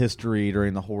history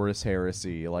during the Horus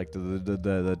Heresy, like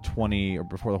the 20 or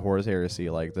before the Horus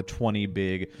Heresy, like the 20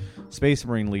 big Space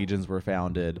Marine legions were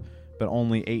founded, but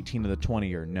only 18 of the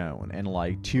 20 are known, and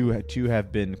like two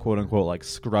have been quote unquote like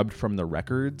scrubbed from the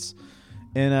records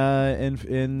in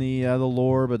the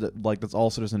lore, but like that's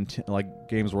also just like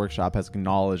Games Workshop has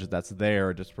acknowledged that's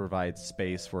there just to provide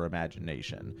space for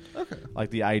imagination. Okay. Like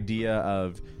the idea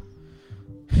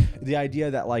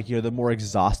that like, you know, the more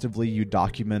exhaustively you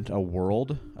document a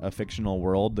world, a fictional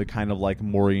world, the kind of like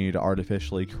more you need to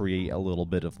artificially create a little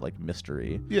bit of like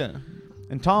mystery. Yeah.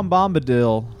 And Tom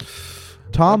Bombadil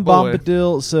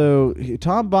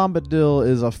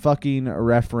is a fucking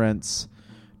reference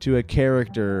to a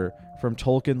character from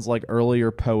Tolkien's like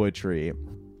earlier poetry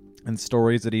and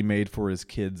stories that he made for his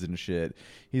kids and shit.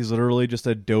 He's literally just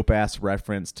a dope ass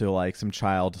reference to like some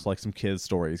kids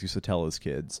stories he used to tell his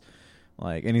kids.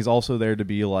 Like, and he's also there to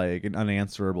be like an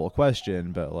unanswerable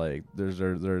question, but like there's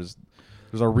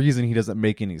a reason he doesn't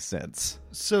make any sense.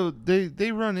 So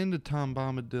they run into Tom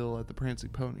Bombadil at the Prancing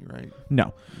Pony, right?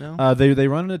 No. They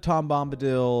run into Tom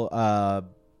Bombadil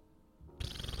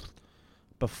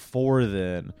before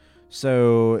then.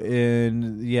 So they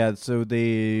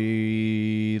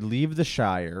leave the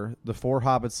Shire. The four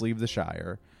hobbits leave the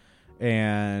Shire,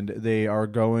 and they are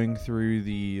going through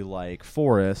the like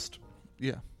forest.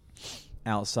 Yeah.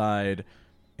 Outside.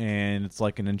 And it's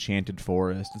like an enchanted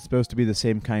forest. It's supposed to be the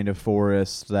same kind of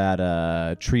forest that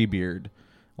Treebeard,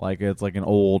 like it's like an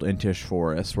old Intish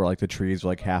forest where like the trees are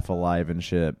like half alive and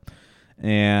shit.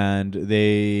 And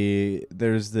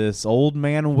there's this old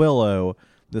man willow,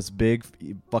 this big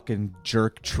fucking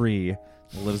jerk tree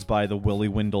that lives by the Willy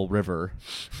Windle River.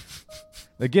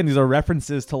 Again, these are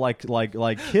references to like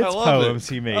kids poems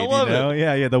he made.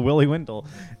 Yeah, the Willy Windle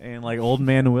and like Old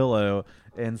Man Willow.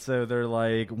 And so they're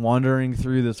like wandering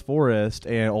through this forest,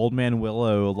 and Old Man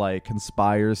Willow like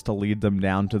conspires to lead them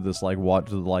down to this like where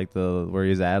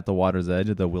he's at the water's edge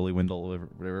of the Willy Windle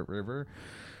River,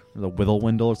 or the Whittle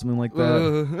Windle or something like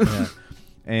that. Yeah.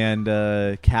 and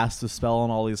casts a spell on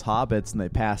all these hobbits, and they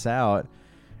pass out.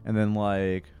 And then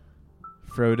like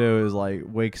Frodo is like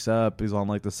wakes up. He's on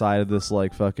like the side of this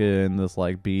like fucking this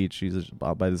like beach. He's just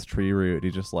by this tree root.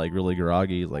 He's just like really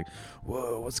groggy. He's like,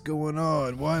 "Whoa, what's going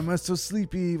on? Why am I so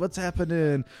sleepy? What's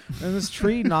happening?" And this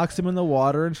tree knocks him in the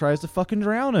water and tries to fucking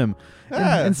drown him.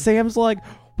 And Sam's like,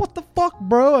 "What the fuck,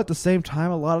 bro?" At the same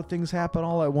time, a lot of things happen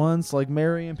all at once. Like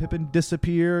Merry and Pippin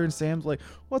disappear, and Sam's like,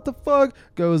 "What the fuck?"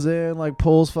 Goes in, like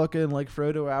pulls fucking like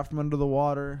Frodo out from under the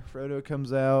water. Frodo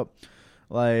comes out.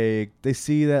 Like they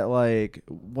see that like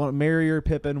Merry or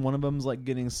Pippin, one of them's like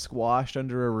getting squashed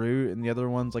under a root, and the other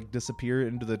one's like disappeared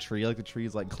into the tree. Like the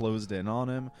tree's like closed in on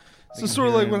him. So sort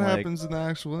of like what happens in the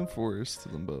actual forest to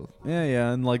them both.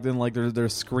 Yeah, and like then like they're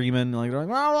screaming, like they're like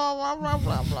blah, blah, blah,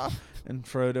 blah, blah. And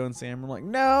Frodo and Sam are like,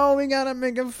 "No, we gotta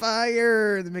make a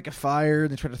fire." They make a fire.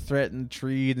 They try to threaten the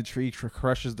tree. The tree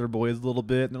crushes their boys a little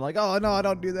bit. And they're like, "Oh no, I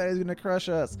don't do that. He's gonna crush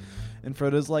us." And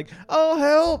Frodo's like, "Oh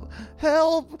help,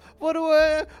 help! What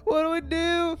do we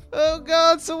do? Oh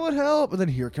God, someone help!" And then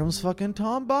here comes fucking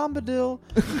Tom Bombadil.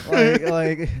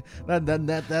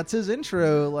 That's his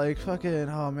intro. Like fucking,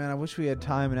 oh man, I wish we had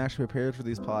time and actually prepared for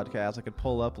these podcasts. I could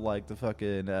pull up like the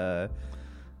fucking.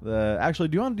 Actually,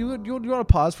 do you want to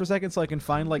pause for a second so I can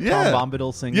find like Tom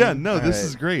Bombadil singing? Yeah, no, this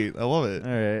is great. I love it.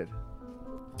 All right.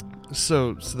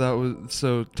 So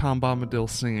Tom Bombadil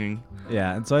singing.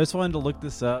 Yeah, and so I just wanted to look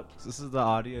this up. This is the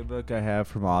audiobook I have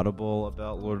from Audible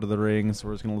about Lord of the Rings. So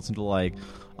we're just gonna listen to like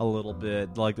a little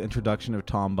bit, like the introduction of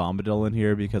Tom Bombadil in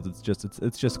here because it's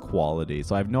just quality.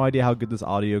 So I have no idea how good this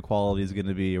audio quality is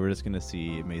gonna be. We're just gonna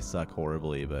see. It may suck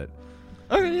horribly, but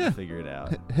okay, yeah, figure it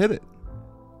out. Hit it.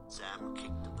 Sam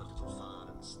kicked at the little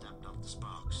fire and stamped out the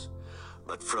sparks.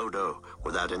 But Frodo,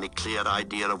 without any clear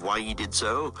idea of why he did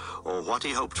so, or what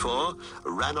he hoped for,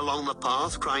 ran along the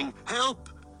path crying, "Help!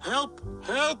 Help!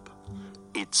 Help!"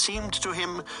 It seemed to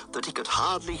him that he could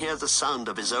hardly hear the sound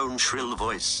of his own shrill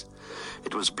voice.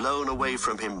 It was blown away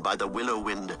from him by the willow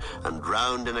wind and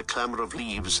drowned in a clamor of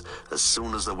leaves as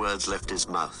soon as the words left his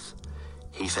mouth.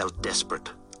 He felt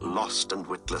desperate, lost and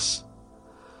witless.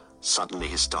 Suddenly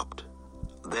he stopped.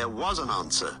 There was an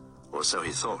answer, or so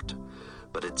he thought,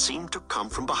 but it seemed to come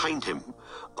from behind him,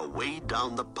 away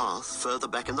down the path further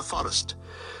back in the forest.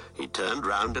 He turned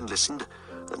round and listened,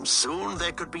 and soon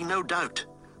there could be no doubt.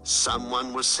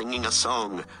 Someone was singing a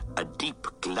song. A deep,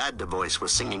 glad voice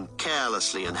was singing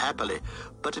carelessly and happily,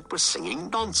 but it was singing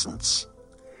nonsense.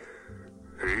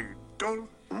 Hey, doll,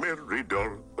 merry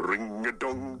doll,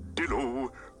 ring-a-dong-diddle,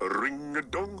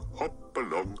 ring-a-dong, hop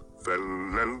along,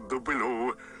 fell the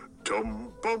willow.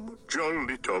 Tom Bom,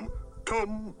 jolly Tom,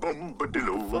 Tom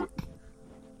Bombadillo.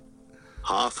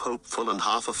 Half hopeful and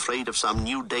half afraid of some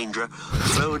new danger,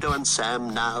 Frodo and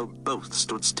Sam now both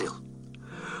stood still.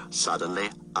 Suddenly,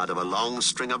 out of a long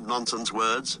string of nonsense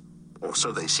words, or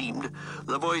so they seemed,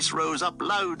 the voice rose up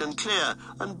loud and clear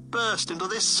and burst into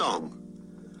this song.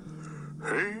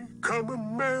 Hey, come a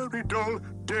merry doll,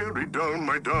 dairy doll,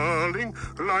 my darling.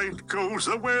 Light goes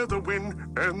the weather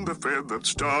wind and the feathered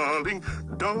starling.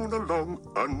 Down along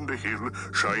Underhill,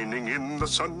 shining in the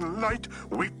sunlight,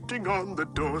 waiting on the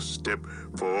doorstep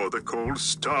for the cold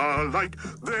starlight.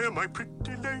 There my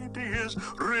pretty lady is,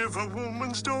 river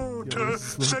woman's daughter.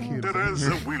 Slender as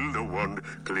a willow wand,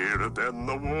 clearer than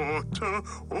the water.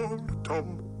 Old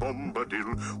Tom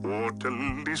Bombadil, water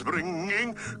lilies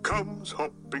bringing, comes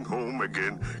hopping home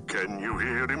again. Can you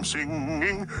hear him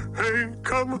singing? Hey,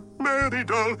 come, merry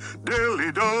doll,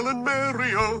 dilly doll and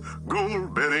merry oh,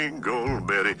 goldberry,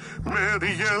 goldberry,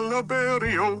 merry yellow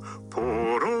berry oh.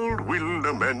 Poor old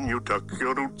willow man, you tuck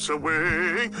your roots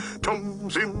away.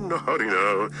 Tom's in a hurry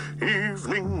now,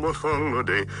 evening will follow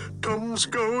day. Tom's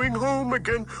going home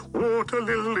again, water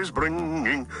lilies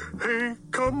bringing. Hey,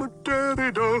 come,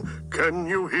 daddy doll, can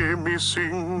you hear me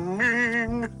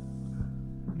singing?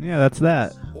 Yeah, that's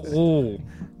that. Oh,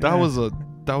 that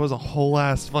was a whole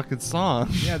ass fucking song.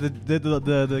 Yeah, the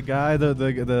guy,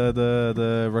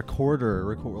 the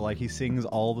recorder, like he sings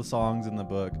all the songs in the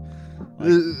book,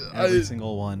 like, every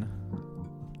single one.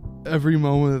 Every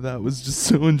moment of that was just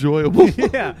so enjoyable.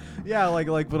 yeah. Like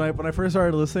when I first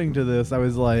started listening to this, I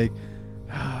was like,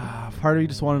 part of me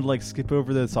just wanted to like skip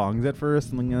over the songs at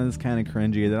first, and like, it's kind of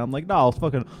cringy. And then I'm like, no,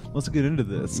 let's get into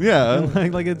this. Yeah,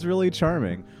 and, like it's really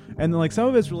charming, and then like some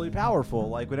of it's really powerful.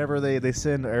 Like whenever they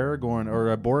send Aragorn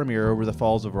or Boromir over the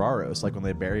Falls of Raros, like when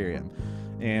they bury him,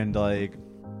 and like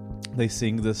they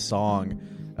sing this song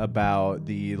about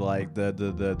the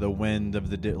wind of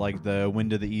the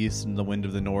wind of the east and the wind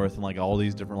of the north, and like all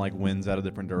these different like winds out of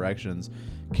different directions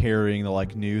carrying the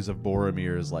like news of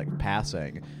Boromir's like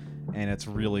passing. and it's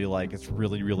really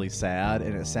really sad,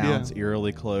 and it sounds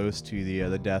eerily close to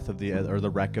the death of the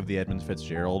wreck of the Edmund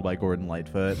Fitzgerald by Gordon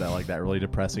Lightfoot. That really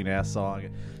depressing ass song.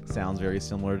 It sounds very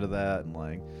similar to that, and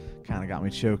like kind of got me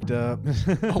choked up.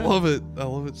 I love it. I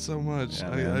love it so much.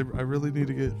 Yeah, I really need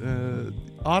to get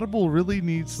Audible really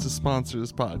needs to sponsor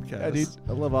this podcast. Yeah, dude,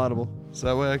 I love Audible. So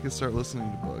that way I can start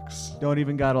listening to books. Don't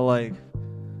even gotta lie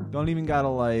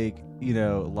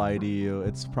to you.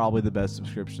 It's probably the best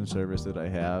subscription service that I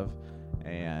have.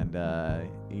 And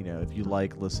if you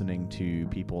like listening to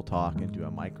people talk into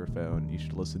a microphone, you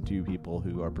should listen to people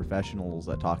who are professionals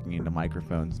at talking into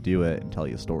microphones do it and tell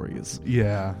you stories.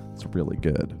 Yeah. It's really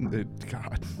good.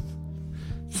 God.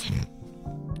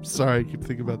 Sorry, I keep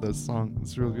thinking about that song.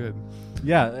 It's real good.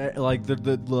 Yeah, like the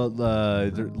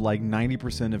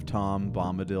 90% of Tom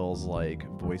Bombadil's like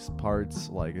voice parts,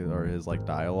 or his like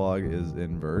dialogue, is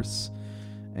in verse,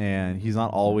 and he's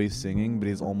not always singing, but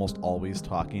he's almost always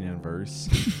talking in verse.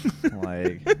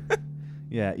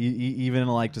 Even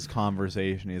like just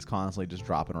conversation, he's constantly just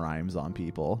dropping rhymes on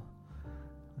people.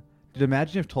 Dude,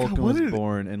 imagine if Tolkien was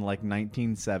born in like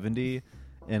 1970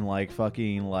 in like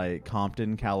fucking like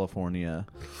Compton, California,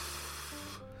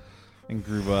 and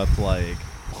grew up like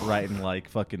writing like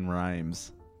fucking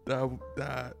rhymes. That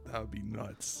would be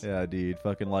nuts. Yeah, dude,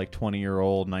 fucking like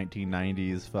 20-year-old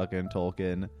 1990s fucking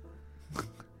Tolkien,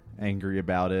 angry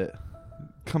about it,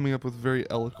 coming up with very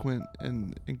eloquent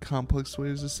and complex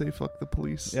ways to say "fuck the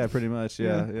police." Yeah, pretty much.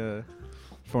 Yeah.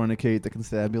 Fornicate the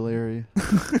constabulary.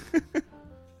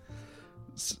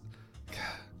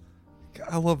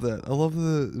 I love that. I love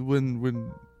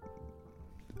when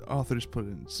authors put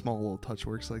in small little touch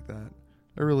works like that.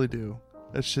 I really do.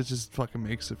 That shit just fucking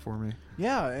makes it for me.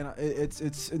 Yeah, and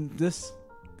it's in this,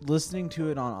 listening to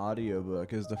it on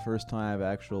audiobook is the first time I've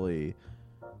actually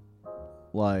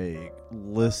like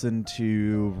listened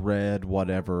to, read,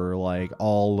 whatever, like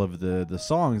all of the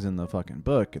songs in the fucking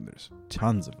book, and there's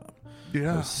tons of them.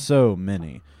 Yeah. There's so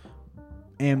many.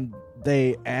 And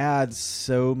they add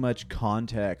so much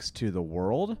context to the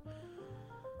world,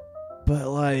 but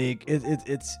like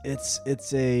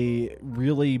it's a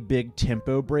really big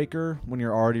tempo breaker when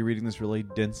you're already reading this really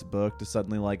dense book to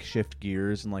suddenly like shift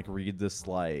gears and like read this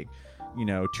like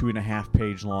 2.5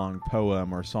 page long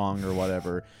poem or song or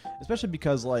whatever, especially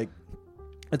because like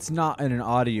it's not in an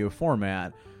audio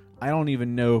format. I don't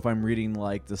even know if I'm reading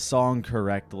like the song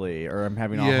correctly, or I'm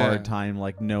having a hard time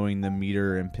like knowing the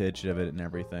meter and pitch of it and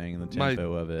everything and the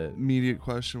tempo of it. Immediate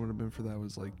question would have been for that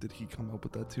was like, did he come up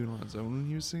with that tune on his own when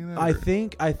he was singing that? I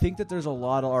think that there's a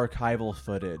lot of archival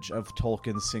footage of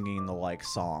Tolkien singing the like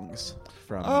songs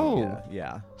from.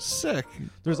 Yeah. Sick.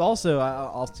 There's also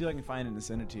I'll see if I can find it and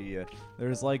send it to you.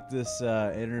 There's like this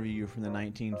interview from the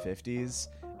 1950s.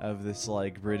 Of this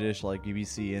like British like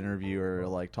BBC interviewer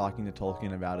like talking to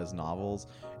Tolkien about his novels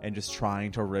and just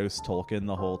trying to roast Tolkien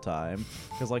the whole time,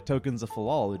 because like Tolkien's a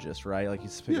philologist, right? Like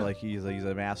he's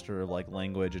a master of like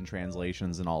language and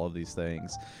translations and all of these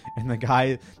things. And the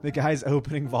guy's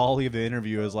opening volley of the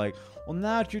interview is like, well,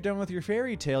 now that you're done with your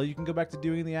fairy tale, you can go back to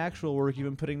doing the actual work you've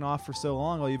been putting off for so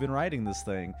long while you've been writing this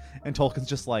thing. And Tolkien's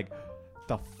just like,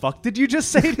 the fuck did you just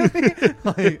say to me?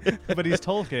 But he's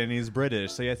Tolkien and he's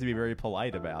British, so you have to be very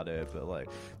polite about it. But like,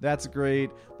 that's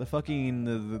great. The fucking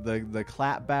the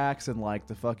clapbacks and like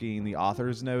the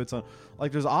author's notes on,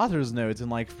 like, there's author's notes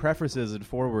and like prefaces and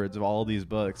forewords of all of these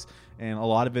books, and a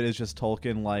lot of it is just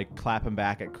Tolkien like clapping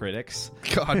back at critics.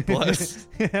 God bless.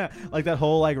 Yeah, like that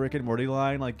whole like Rick and Morty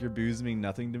line, like, your boos mean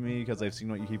nothing to me because I've seen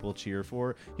what you people cheer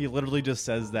for. He literally just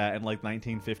says that in like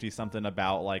 1950 something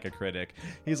about like a critic.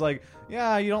 He's like,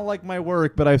 yeah, you don't like my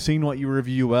work, but I've seen what you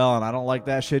review well, and I don't like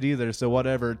that shit either, so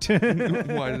whatever.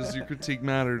 Why does your critique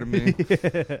matter to me?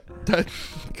 Yeah.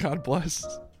 God bless.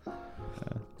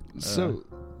 So,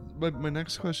 my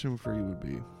next question for you would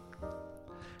be,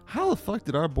 how the fuck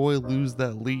did our boy lose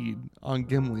that lead on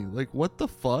Gimli? Like, what the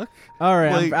fuck? All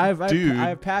right, like, I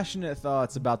have passionate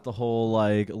thoughts about the whole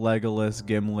like Legolas,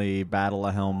 Gimli, Battle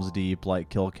of Helm's Deep like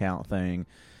kill count thing.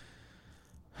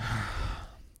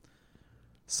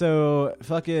 So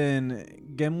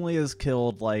fucking Gimli has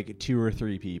killed like 2 or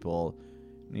 3 people.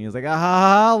 And he's like,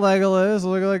 ah, Legolas,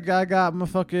 look, like I got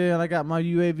my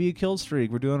UAV kill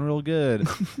streak. We're doing real good.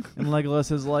 And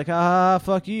Legolas is like,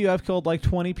 fuck you, I've killed like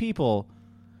 20 people.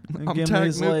 And I'm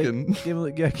Gimli's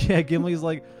like, Gimli's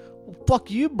like, well, fuck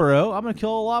you, bro. I'm gonna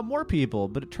kill a lot more people.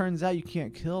 But it turns out you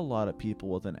can't kill a lot of people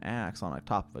with an axe on the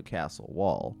top of a castle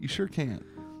wall. You sure can't.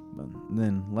 But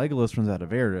then Legolas runs out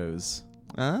of arrows.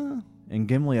 And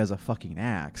Gimli has a fucking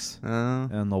axe.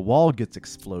 And the wall gets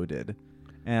exploded.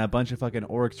 and a bunch of fucking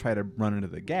orcs try to run into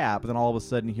the gap. And then all of a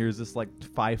sudden, here's this like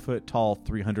 5 foot tall,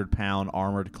 300-pound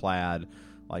armored clad,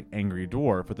 like angry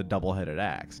dwarf with a double-headed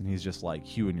axe, and he's just like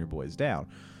hewing your boys down.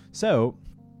 So,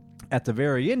 at the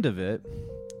very end of it,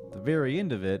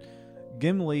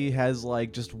 Gimli has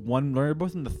like just one. They're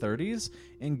both in the 30s,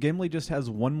 and Gimli just has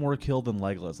one more kill than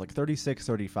Legolas, like 36,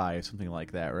 35, something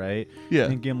like that, right? Yeah.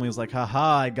 And Gimli's like,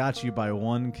 haha, I got you by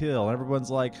one kill. And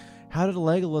everyone's like, how did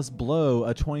Legolas blow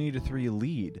a 20-3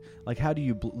 lead? Like, how do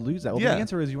you lose that? Well, Yeah. the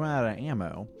answer is you run out of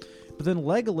ammo. But then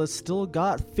Legolas still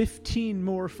got 15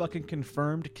 more fucking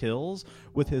confirmed kills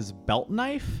with his belt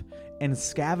knife and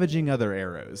scavenging other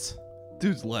arrows.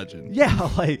 Dude's legend. Yeah,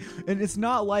 like, and it's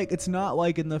not like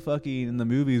in the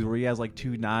movies where he has like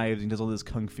 2 knives and does all this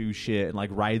kung fu shit and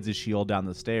like rides his shield down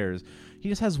the stairs. He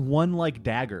just has one like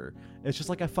dagger. It's just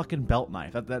like a fucking belt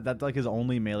knife. That's like his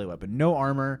only melee weapon. No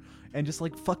armor, and just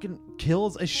like fucking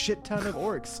kills a shit ton of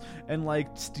orcs and like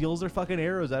steals their fucking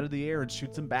arrows out of the air and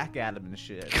shoots them back at him and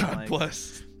shit. God like,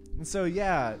 bless. And so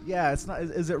yeah, it's not.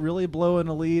 Is it really blowing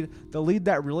a lead? The lead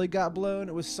that really got blown,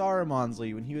 it was Saruman's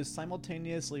lead when he was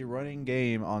simultaneously running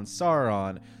game on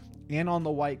Sauron and on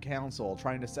the White Council,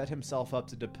 trying to set himself up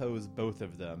to depose both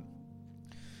of them.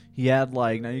 He had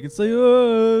like, now you can say,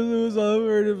 oh, it was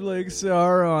over of like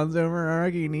Sauron's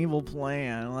overarching evil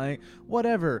plan. Like,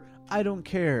 whatever. I don't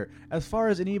care. As far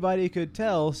as anybody could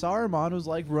tell, Saruman was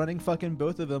like running fucking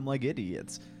both of them like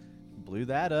idiots. Blew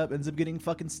that up, ends up getting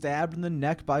fucking stabbed in the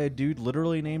neck by a dude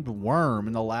literally named Worm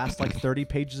in the last like 30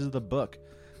 pages of the book.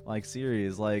 Like,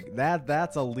 serious. Like,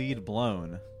 that's a lead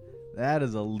blown. That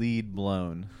is a lead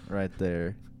blown right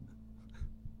there.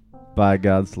 By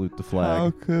God, salute the flag.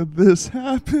 How could this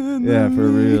happen? Yeah, for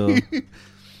real.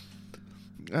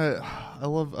 I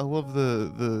love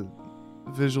the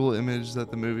visual image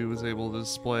that the movie was able to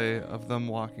display of them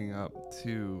walking up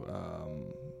to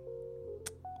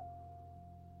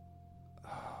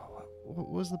what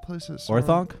was the place that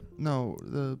Orthanc? No,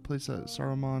 the place that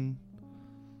Saruman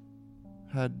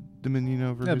had dominion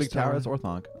over. Yeah, his big tower. That's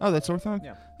Orthanc. Oh, that's Orthanc?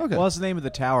 Yeah. Okay. Well, that's the name of the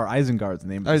tower. Isengard's the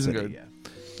name of the Isengard. city. Yeah.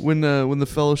 When the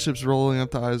Fellowship's rolling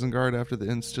up to Isengard after the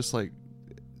Ents just like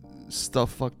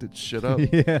stuff fucked its shit up.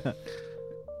 Yeah.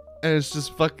 And it's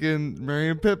just fucking Merry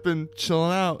and Pippin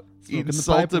chilling out, eating the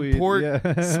salted pipeweed, pork,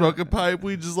 yeah. smoking pipe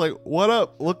weed, just like, what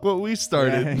up? Look what we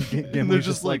started. Yeah, and they're they're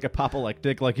just like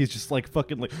apoplectic, like he's just like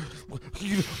fucking like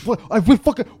we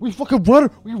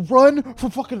run for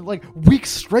fucking like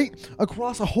weeks straight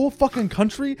across a whole fucking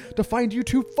country to find you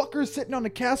two fuckers sitting on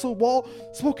a castle wall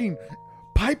smoking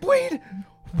pipeweed.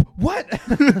 What?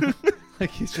 Like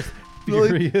he's just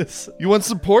furious. You want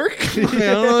some pork? I don't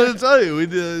know what to tell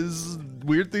you.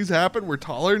 Weird things happen. We're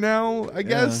taller now, I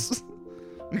guess.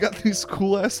 We got these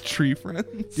cool ass tree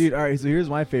friends. Dude, alright, so here's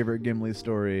my favorite Gimli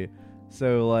story.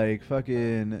 So, like,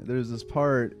 fucking, there's this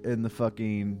part in the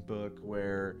fucking book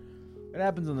where, it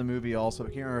happens in the movie also, I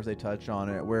can't remember if they touch on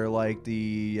it, where, like,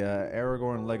 the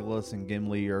Aragorn, Legolas, and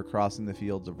Gimli are crossing the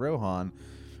fields of Rohan,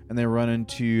 and they run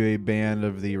into a band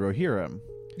of the Rohirrim.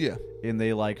 Yeah. And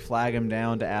they, like, flag him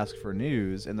down to ask for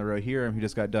news, and the Rohirrim, who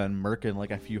just got done murking, like,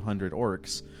 a few hundred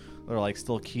orcs, they're like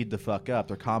still keyed the fuck up.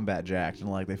 They're combat jacked,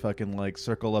 and like they fucking like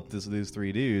circle up these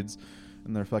 3 dudes,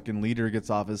 and their fucking leader gets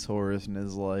off his horse and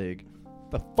is like,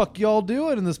 "The fuck y'all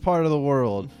doing in this part of the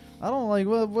world? I don't like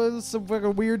what's some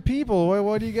fucking weird people.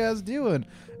 What are you guys doing?"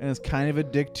 And it's kind of a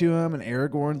dick to him. And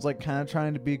Aragorn's like kind of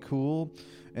trying to be cool,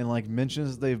 and like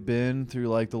mentions they've been through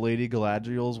like the Lady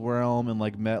Galadriel's realm and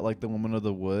like met like the Woman of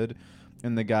the Wood,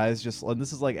 and the guy's just, and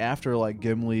this is like after like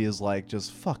Gimli is like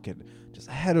just fucking. Just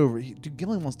head over. Dude,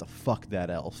 Gimli wants to fuck that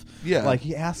elf. Yeah. Like,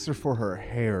 he asks her for her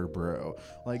hair, bro.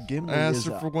 Like, Gimli I asked is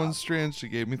her for 1 strand. She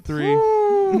gave me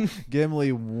 3.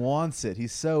 Gimli wants it.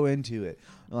 He's so into it.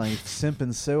 Like,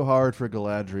 simping so hard for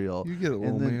Galadriel. You get it,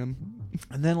 little man.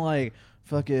 And then, like,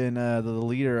 fucking the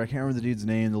leader, I can't remember the dude's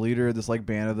name, the leader of this, like,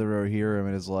 band of the Rohirrim,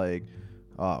 and is like,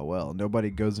 oh, well, nobody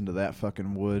goes into that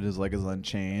fucking wood is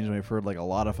unchanged. And we've heard, like, a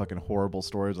lot of fucking horrible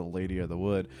stories of the Lady of the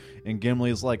Wood. And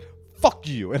Gimli's like, fuck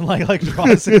you, and like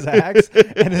draws his axe,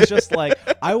 and it's just like,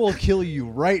 I will kill you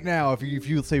right now if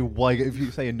you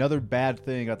say another bad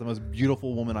thing about the most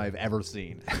beautiful woman I've ever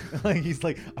seen. Like he's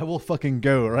like, I will fucking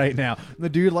go right now. And the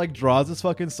dude like draws his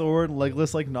fucking sword, and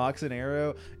Legolas like knocks an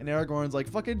arrow, and Aragorn's like,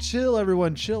 fucking chill,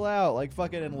 everyone, chill out, like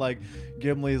fucking, and like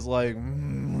Gimli's like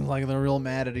they're real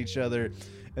mad at each other,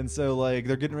 and so like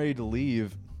they're getting ready to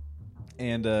leave.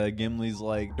 And Gimli's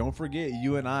like, don't forget,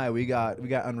 you and I, we got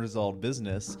unresolved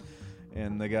business.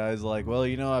 And the guy's like, well,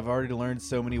 I've already learned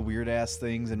so many weird-ass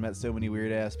things and met so many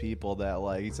weird-ass people that,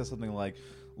 like, he says something like,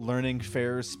 learning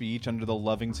fair speech under the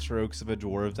loving strokes of a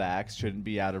dwarf's axe shouldn't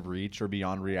be out of reach or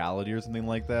beyond reality or something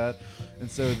like that. And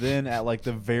so then at like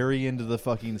the very end of the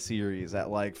fucking series, at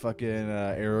like fucking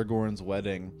Aragorn's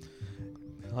wedding,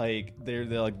 like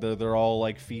they're all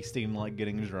like feasting, like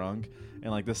getting drunk,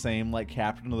 and like the same like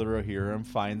captain of the Rohirrim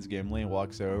finds Gimli and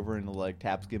walks over and like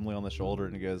taps Gimli on the shoulder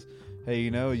and he goes, "Hey,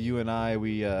 you know, you and I,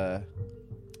 we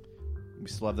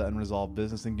still have that unresolved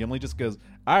business." And Gimli just goes,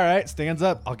 "All right," stands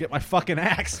up, "I'll get my fucking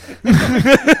axe."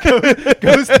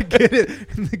 goes to get it,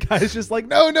 and the guy's just like,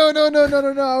 no.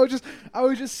 I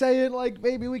was just saying, like,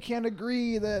 maybe we can't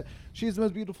agree that she's the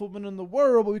most beautiful woman in the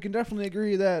world, but we can definitely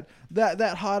agree that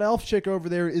hot elf chick over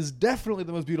there is definitely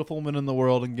the most beautiful woman in the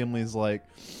world. And Gimli's like,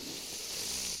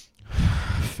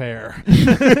 fair.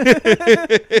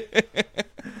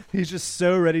 He's just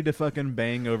so ready to fucking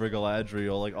bang over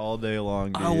Galadriel like all day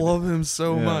long, dude. I love him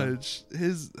so much.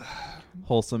 His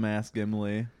wholesome ass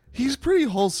Gimli. He's pretty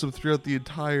wholesome throughout the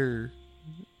entire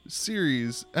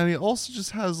series, and he also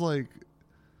just has like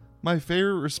my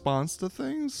favorite response to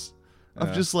things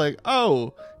of just like,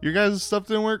 "Oh, your guys' stuff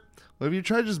didn't work. Well, have you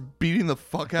tried just beating the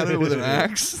fuck out of it with an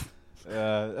axe?"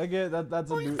 I get that.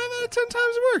 That's like 10 out of 10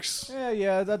 times it works.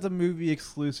 Yeah, that's a movie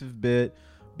exclusive bit.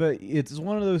 But it's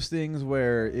one of those things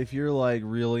where if you're like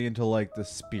really into like the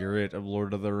spirit of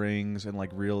Lord of the Rings and like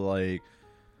real like,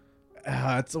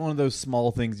 it's one of those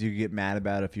small things you get mad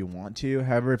about if you want to.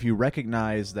 However, if you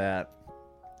recognize that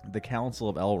the Council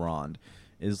of Elrond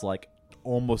is like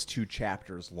almost 2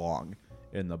 chapters long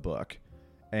in the book,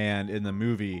 and in the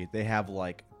movie they have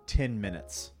like 10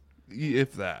 minutes.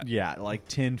 If that. Yeah, like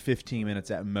 10, 15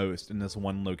 minutes at most in this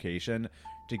one location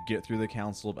to get through the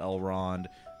Council of Elrond,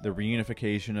 the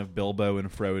reunification of Bilbo and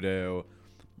Frodo,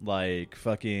 like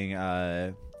fucking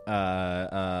Arwen,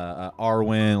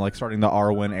 like starting the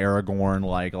Arwen Aragorn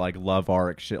like love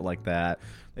arc, shit like that.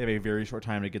 They have a very short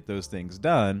time to get those things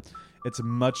done. It's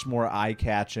much more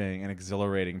eye-catching and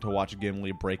exhilarating to watch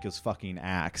Gimli break his fucking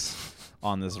axe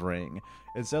on this ring.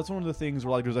 And so that's one of the things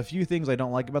where like there's a few things I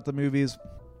don't like about the movies.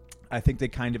 I think they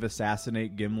kind of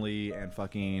assassinate Gimli and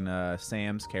fucking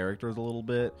Sam's characters a little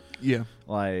bit. Yeah.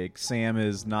 Like, Sam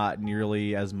is not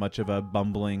nearly as much of a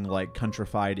bumbling, like,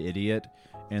 countrified idiot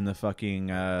in the fucking,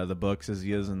 the books as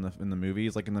he is in the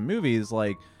movies. Like, in the movies,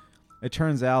 like, it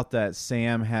turns out that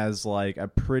Sam has, like, a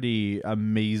pretty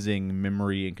amazing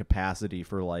memory and capacity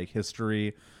for, like,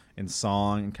 history and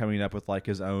song and coming up with, like,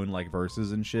 his own, like,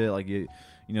 verses and shit. Like,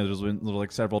 you know, there's been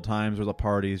like several times where the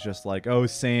party's just like, "Oh,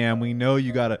 Sam, we know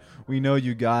you got it.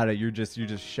 You're just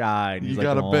shy. And you like,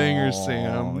 got a banger,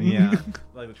 Sam." Yeah,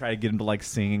 like to try to get him to like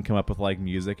sing and come up with like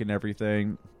music and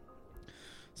everything.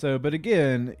 So, but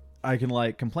again, I can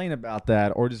like complain about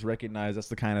that or just recognize that's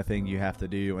the kind of thing you have to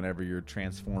do whenever you're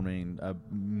transforming a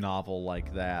novel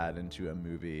like that into a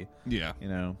movie. Yeah, you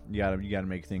know, you gotta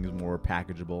make things more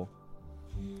packageable.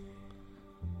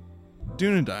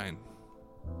 Dunedain.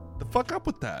 The fuck up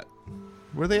with that?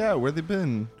 Where they at? Where they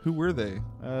been? Who were they?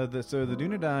 So the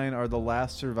Dunedain are the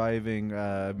last surviving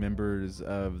members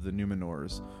of the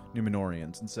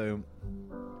Númenóreans. And so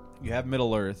you have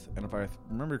Middle-earth, and if I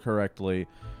remember correctly,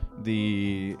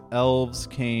 the elves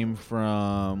came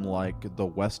from like the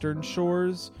western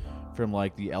shores, from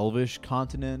like the Elvish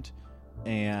continent,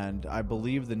 and I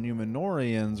believe the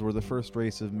Númenóreans were the first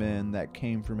race of men that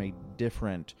came from a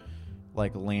different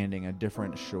like landing, a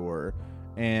different shore.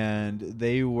 And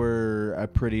they were a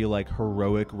pretty like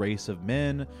heroic race of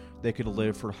men. They could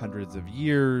live for hundreds of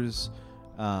years.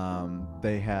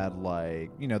 They had like,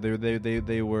 you know,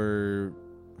 they were.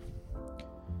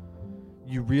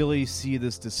 You really see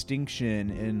this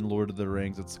distinction in Lord of the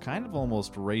Rings. It's kind of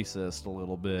almost racist a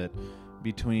little bit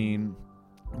between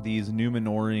these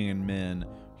Númenórean men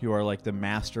who are like the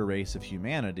master race of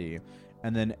humanity,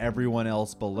 and then everyone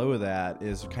else below that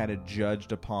is kind of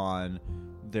judged upon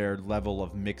their level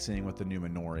of mixing with the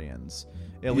Númenóreans,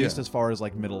 at least as far as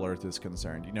like Middle Earth is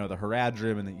concerned. You know, the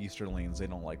Haradrim and the Easterlings, they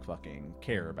don't like fucking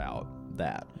care about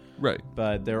that, right?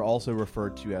 But they're also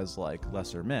referred to as like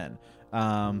lesser men.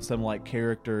 Some like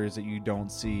characters that you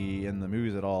don't see in the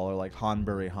movies at all are like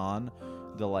Hanburi Han,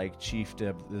 the like chief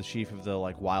of the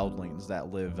like wildlings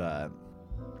that live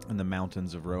in the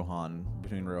mountains of Rohan,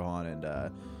 between Rohan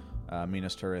and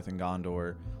Minas Tirith and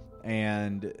Gondor,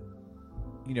 and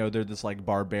you know, they're this like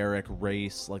barbaric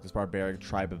race, like this barbaric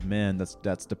tribe of men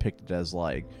that's depicted as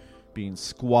like being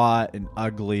squat and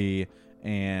ugly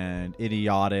and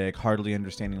idiotic, hardly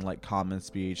understanding like common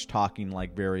speech, talking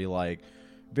like very super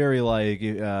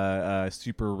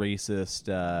racist.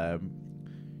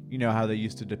 You know how they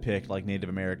used to depict like Native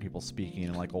American people speaking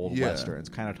in like old westerns,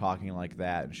 kind of talking like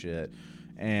that and shit.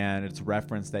 and it's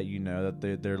referenced that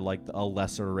that they're like a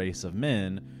lesser race of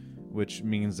men, which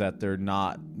means that they're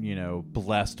not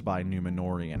blessed by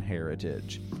Numenorian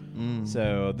heritage.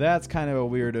 So that's kind of a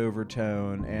weird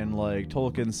overtone, and like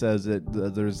Tolkien says that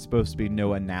there's supposed to be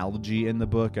no analogy in the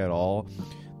book at all,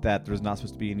 that there's not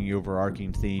supposed to be any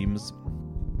overarching themes.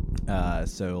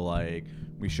 So like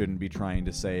we shouldn't be trying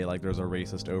to say like there's a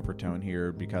racist overtone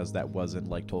here, because that wasn't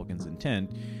like Tolkien's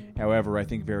intent. However, I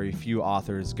think very few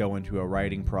authors go into a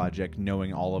writing project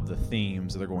knowing all of the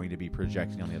themes they're going to be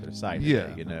projecting on the other side. Yeah.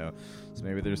 Of it, So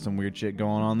maybe there's some weird shit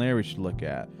going on there we should look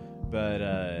at. But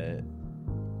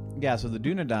yeah, so the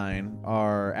Dunedain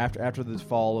are after the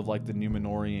fall of like the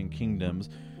Numenorian kingdoms.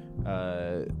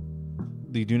 The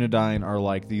Dunedain are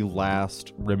like the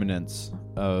last remnants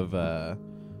of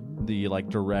the like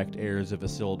direct heirs of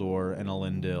Isildur and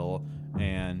Elendil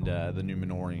and the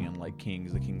Numenorian like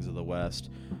kings, the kings of the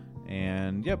West.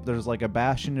 And yep, there's like a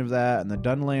bastion of that, and the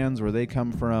Dunlands where they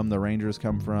come from, the Rangers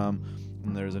come from,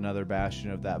 and there's another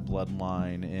bastion of that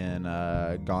bloodline in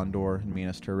Gondor and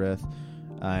Minas Tirith.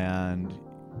 And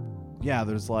yeah,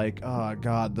 there's like, oh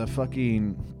god, the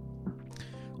fucking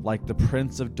like the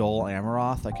Prince of Dol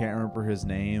Amroth. I can't remember his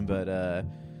name, but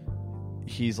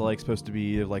he's like supposed to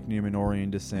be of like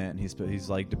Numenorian descent, and he's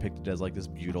like depicted as like this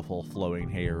beautiful flowing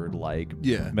haired like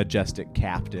majestic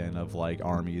captain of like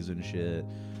armies and shit.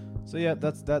 So yeah,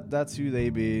 that's who they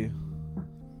be.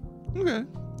 Okay.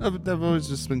 I've always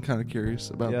just been kind of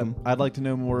curious about them. I'd like to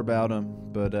know more about them,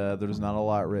 but there's not a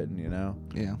lot written,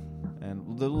 Yeah.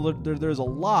 And there's a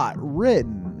lot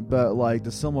written, but like the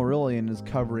Silmarillion is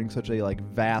covering such a like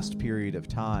vast period of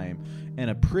time in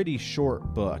a pretty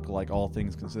short book. Like all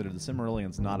things considered, the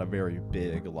Silmarillion's not a very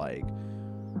big like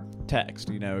text,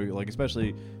 like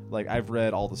especially like I've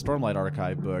read all the Stormlight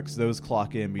Archive books. Those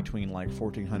clock in between like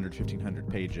 1,400, 1,500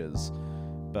 pages,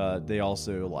 but they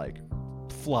also like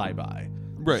fly by.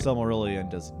 Right. Silmarillion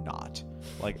does not.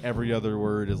 Like every other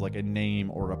word is like a name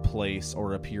or a place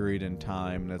or a period in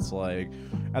time, and it's like,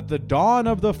 at the dawn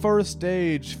of the first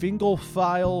age,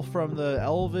 Fingalfile from the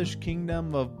elvish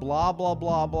kingdom of blah blah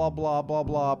blah blah blah blah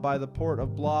blah by the port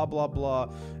of blah blah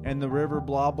blah and the river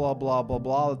blah blah blah blah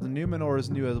blah that the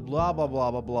Numenors knew as blah blah blah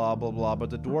blah blah blah blah,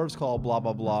 but the dwarves call blah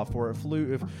blah blah, for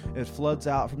it floods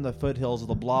out from the foothills of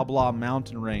the blah blah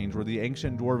mountain range where the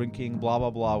ancient dwarven king blah blah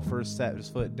blah first set his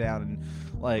foot down, and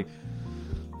like,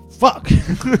 fuck.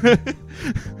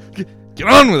 Get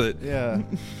on with it. Yeah.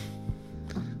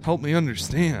 Help me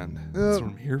understand. That's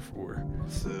what I'm here for.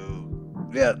 So,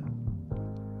 yeah.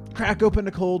 Crack open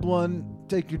a cold one.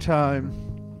 Take your time.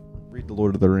 Read The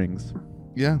Lord of the Rings.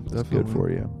 Yeah, It's definitely. good for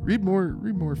you. Read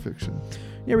more fiction.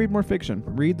 Yeah, read more fiction.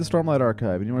 Read the Stormlight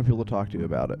Archive, and you want people to talk to you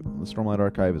about it. The Stormlight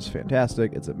Archive is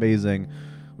fantastic. It's amazing.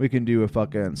 We can do a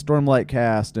fucking Stormlight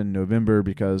cast in November,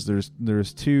 because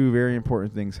there's two very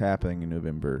important things happening in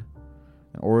November.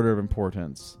 An order of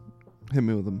importance. Hit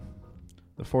me with them.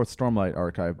 The 4th Stormlight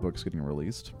Archive book's getting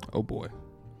released. Oh boy.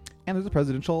 And there's a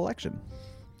presidential election.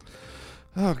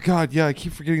 Oh god, yeah, I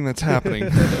keep forgetting that's happening.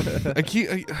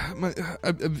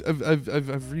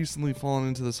 I've recently fallen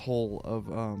into this hole of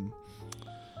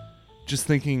just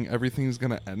thinking everything's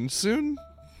gonna end soon.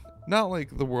 Not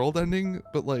like the world ending,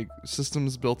 but like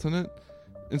systems built in it.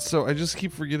 And so I just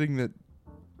keep forgetting that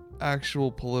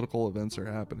actual political events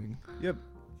are happening. Yep.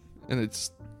 And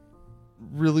it's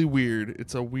really weird.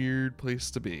 It's a weird place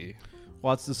to be.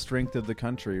 Well, it's the strength of the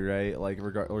country, right? Like,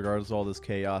 regardless of all this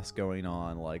chaos going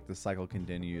on, like, the cycle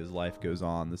continues, life goes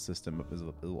on, the system is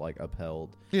like,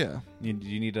 upheld. Yeah. Do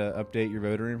you need to update your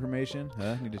voter information?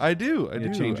 Huh? I do.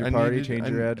 Change your party, change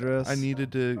your address? I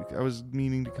was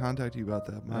meaning to contact you about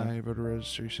that. My voter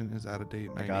registration is out of date.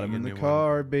 I got him in the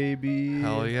car, baby.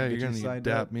 Hell yeah, you're going to signed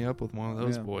dap up. me up with one of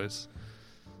those boys.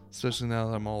 Especially now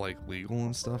that I'm all, like, legal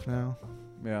and stuff now.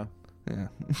 Yeah. Yeah.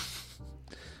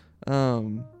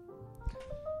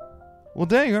 Well,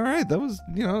 dang, all right. That was,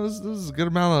 this is a good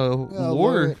amount of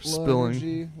lore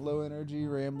spilling. Low energy,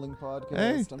 rambling podcast.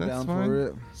 Hey, I'm that's down fine. for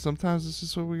it. Sometimes it's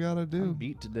just what we got to do. I'm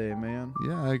beat today, man.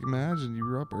 Yeah, I can imagine. You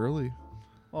were up early.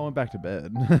 Well, I went back to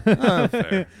bed.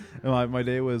 Fair. My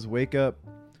day was wake up,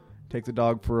 take the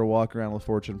dog for a walk around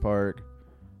LaFortune Park,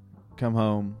 come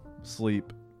home,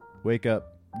 sleep, wake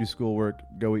up, do schoolwork,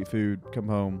 go eat food, come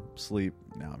home, sleep.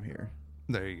 Now I'm here.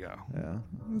 There you go. Yeah.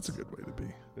 That's a good way to be.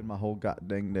 Been my whole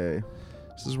goddamn day.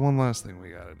 This is one last thing we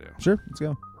got to do. Sure, let's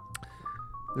go.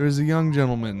 There's a young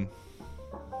gentleman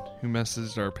who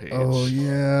messaged our page. Oh,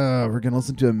 yeah. We're going to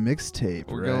listen to a mixtape,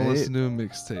 We're right? going to listen to a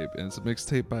mixtape, and it's a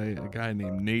mixtape by a guy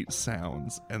named Nate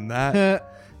Sounds, and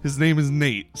that his name is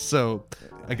Nate, so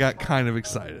I got kind of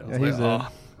excited. I was Yeah, he's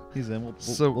like, He's in.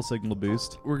 We'll signal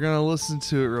boost. We're gonna listen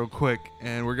to it real quick,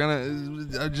 and we're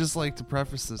gonna. I'd just like to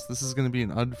preface this. This is gonna be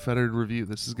an unfettered review.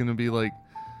 This is gonna be like,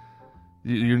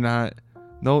 you're not,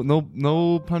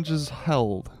 no punches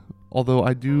held. Although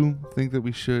I do think that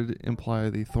we should imply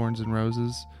the thorns and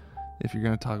roses. If you're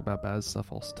gonna talk about bad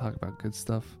stuff, also talk about good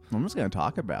stuff. I'm just gonna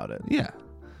talk about it. Yeah.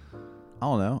 I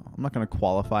don't know. I'm not gonna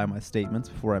qualify my statements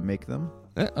before I make them.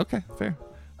 Okay, fair.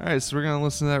 All right, so we're going to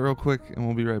listen to that real quick, and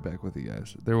we'll be right back with you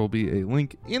guys. There will be a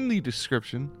link in the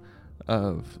description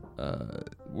of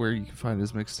where you can find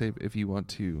his mixtape if you want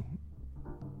to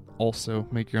also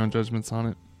make your own judgments on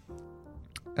it,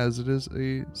 as it is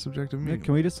a subjective Yeah, medium.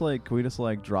 can we just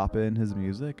drop in his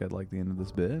music at like the end of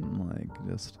this bit and like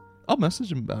just? I'll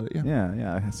message him about it, yeah.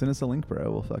 Yeah. Send us a link,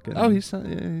 bro. We'll fucking. Oh, he sent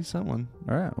one.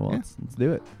 All right. Well, Yeah. let's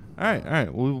do it. All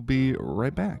right. We'll be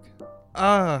right back.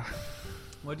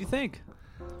 What do you think?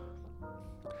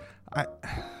 I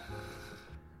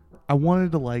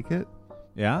wanted to like it.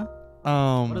 Yeah.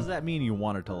 What does that mean? You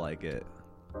wanted to like it?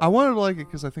 I wanted to like it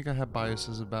because I think I have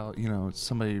biases about,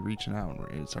 somebody reaching out.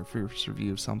 It's our first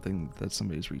review of something that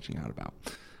somebody's reaching out about.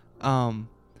 Well,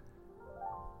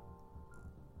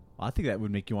 I think that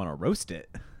would make you want to roast it.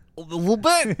 A little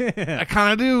bit. I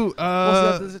kind of do.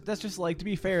 Well, so that's just like, to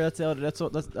be fair, that's all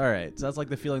right. So that's like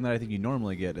the feeling that I think you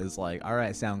normally get is like, all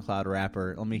right, SoundCloud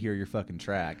rapper, let me hear your fucking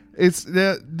track. There's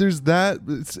that.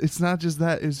 It's not just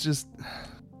that. It's just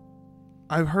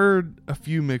I've heard a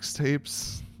few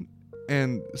mixtapes,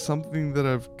 and something that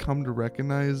I've come to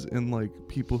recognize in like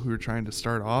people who are trying to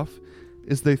start off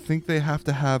is they think they have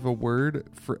to have a word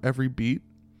for every beat.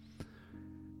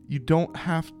 You don't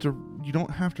have to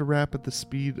rap at the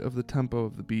speed of the tempo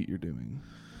of the beat you're doing.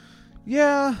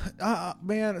 Yeah,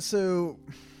 man. So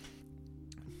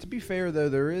to be fair though,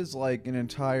 there is like an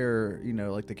entire,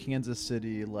 like the Kansas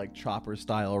City like chopper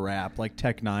style rap, like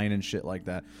Tech 9 and shit like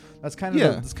that. That's kind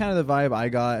of the vibe I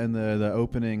got in the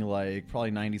opening, like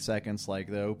probably 90 seconds, like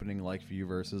the opening like few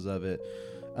verses of it.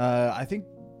 I think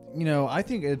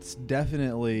it's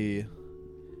definitely.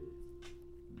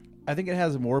 I think it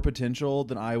has more potential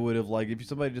than I would have, like, if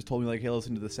somebody just told me, like, hey,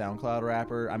 listen to the SoundCloud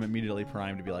rapper, I'm immediately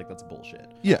primed to be like, that's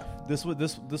bullshit. Yeah. This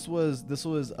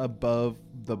was above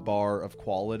the bar of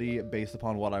quality based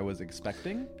upon what I was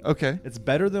expecting. Okay. It's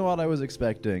better than what I was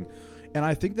expecting. And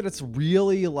I think that it's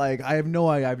really, like, I have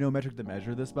no metric to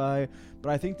measure this by, but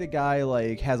I think the guy,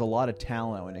 like, has a lot of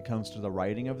talent when it comes to the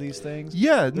writing of these things.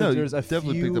 Yeah, there's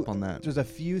definitely picked up on that. There's a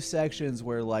few sections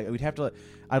where, like,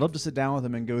 I'd love to sit down with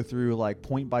him and go through, like,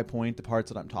 point by point the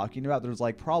parts that I'm talking about. There's,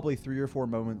 like, probably 3 or 4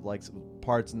 moments, like,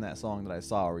 parts in that song that I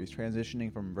saw where he's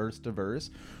transitioning from verse to verse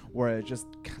where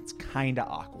it's kind of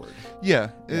awkward.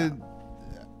 Yeah.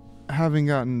 Having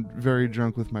gotten very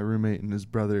drunk with my roommate and his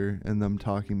brother and them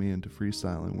talking me into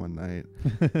freestyling one night,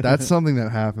 that's something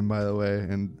that happened, by the way,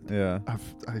 and yeah,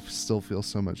 I still feel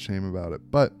so much shame about it.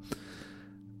 But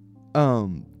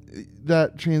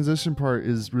that transition part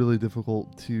is really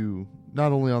difficult to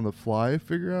not only on the fly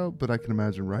figure out, but I can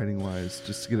imagine writing wise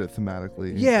just to get it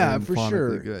thematically. Yeah, and for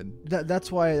sure. Good. That's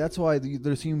why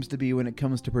there seems to be, when it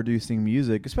comes to producing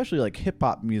music, especially like hip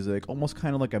hop music, almost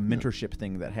kind of like a mentorship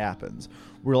thing that happens.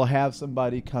 Where you'll have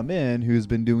somebody come in who's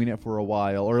been doing it for a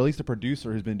while, or at least a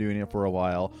producer who's been doing it for a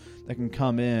while, that can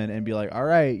come in and be like, all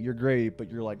right, you're great,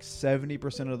 but you're like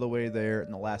 70% of the way there,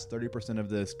 and the last 30% of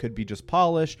this could be just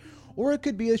polish, or it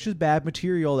could be it's just bad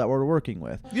material that we're working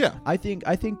with. Yeah, I think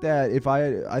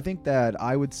that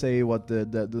I would say what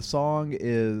the song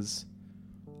is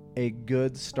a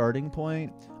good starting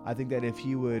point. I think that if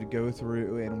he would go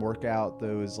through and work out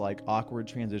those like awkward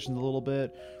transitions a little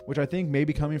bit, which I think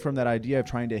maybe coming from that idea of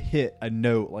trying to hit a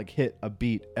note, like hit a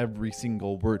beat every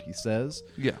single word he says,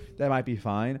 yeah, that might be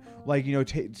fine. Like,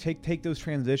 take those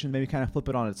transitions, maybe kind of flip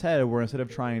it on its head, where instead of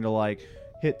trying to like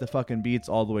hit the fucking beats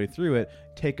all the way through it,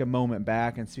 take a moment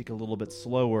back and speak a little bit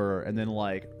slower, and then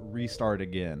like restart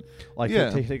again. Like, yeah.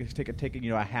 take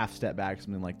a half step back,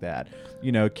 something like that.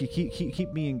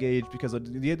 Keep me engaged, because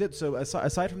so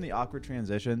aside from the awkward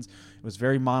transitions, it was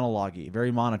very monologue-y,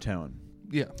 very monotone.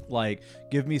 Yeah, like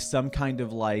give me some kind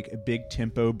of like big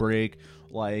tempo break.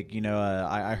 Like,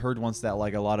 I heard once that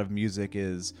like a lot of music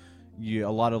is. A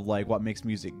lot of like what makes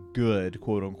music good,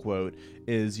 quote unquote,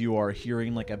 is you are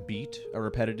hearing like a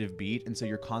repetitive beat, and so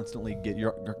you're constantly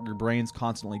your brain's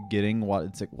constantly getting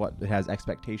what it has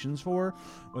expectations for,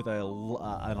 with an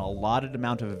allotted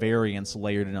amount of variance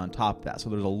layered in on top of that. So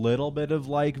there's a little bit of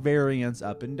like variance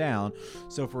up and down.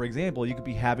 So for example, you could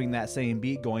be having that same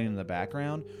beat going in the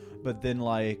background, but then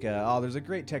like, there's a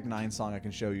great Tech 9 song I can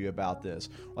show you about this.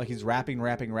 Like he's rapping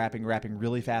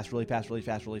really fast.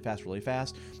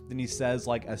 Then he says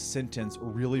like a sentence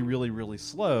really, really, really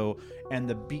slow, and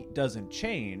the beat doesn't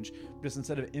change, because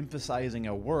instead of emphasizing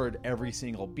a word every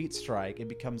single beat strike, it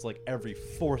becomes like every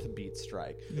fourth beat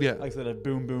strike. Yeah. Like instead of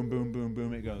boom, boom, boom, boom,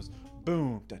 boom, it goes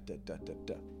boom, da da da da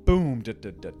da, boom, da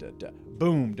da da da da,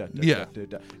 boom, da da da da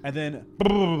da, and then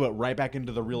right back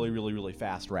into the really, really, really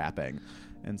fast rapping.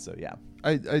 And so, yeah.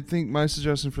 I think my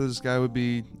suggestion for this guy would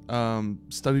be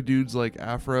study dudes like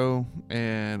Afro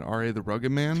and R.A. the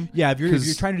Rugged Man. Yeah, if you're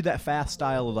trying to do that fast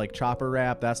style of like chopper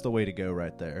rap, that's the way to go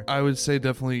right there. I would say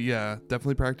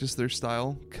definitely practice their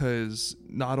style, because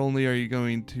not only are you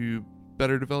going to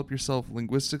better develop yourself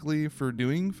linguistically for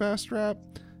doing fast rap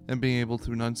and being able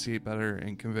to enunciate better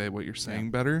and convey what you're saying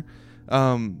better,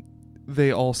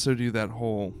 they also do that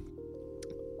whole...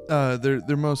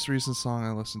 their most recent song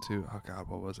I listened to, oh god,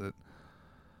 what was it?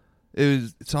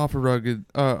 It's off of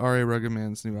R.A. Rugged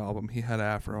Man's new album. He had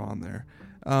Afro on there,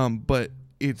 but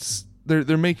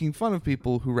they're making fun of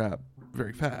people who rap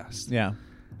very fast. Yeah.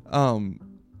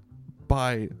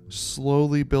 By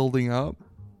slowly building up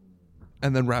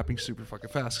and then rapping super fucking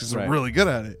fast, because they're really good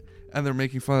at it, and they're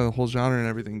making fun of the whole genre and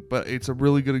everything. But it's a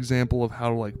really good example of how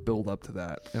to like build up to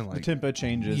that and like the tempo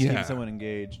changes, keep someone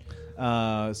engaged.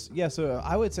 So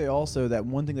I would say also that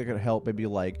one thing that could help maybe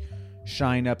like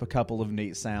shine up a couple of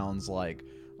Nate sounds, like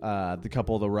the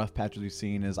couple of the rough patches we've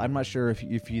seen, is I'm not sure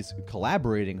if he's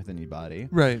collaborating with anybody,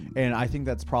 right? And I think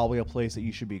that's probably a place that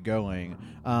you should be going.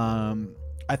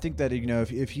 I think that, you know,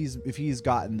 if he's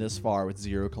gotten this far with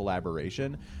zero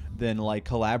collaboration, then like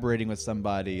collaborating with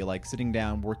somebody, like sitting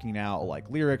down, working out like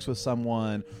lyrics with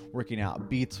someone, working out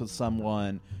beats with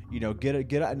someone, you know, get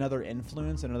another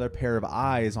influence, another pair of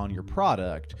eyes on your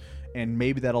product, and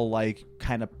maybe that'll like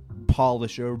kind of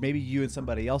polish, or maybe you and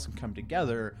somebody else can come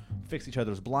together, fix each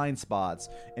other's blind spots,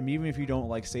 and even if you don't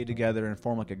like stay together and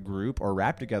form like a group or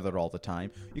rap together all the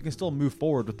time, you can still move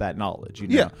forward with that knowledge, you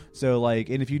know? Yeah. So like,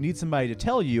 and if you need somebody to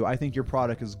tell you, I think your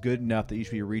product is good enough that you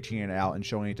should be reaching it out and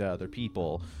showing it to other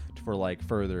people for like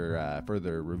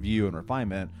further review and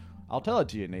refinement. I'll tell it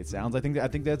to you, Nate Sounds. I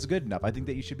think that's good enough. I think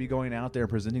that you should be going out there and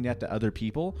presenting that to other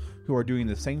people who are doing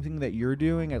the same thing that you're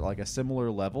doing at like a similar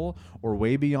level or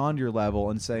way beyond your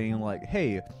level, and saying like,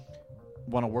 hey,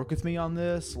 want to work with me on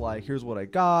this? Like, here's what I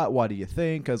got. What do you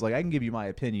think? Because like I can give you my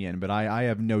opinion, but I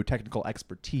have no technical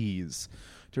expertise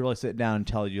to really sit down and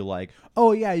tell you like,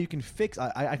 oh yeah, you can fix.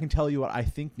 I can tell you what I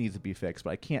think needs to be fixed,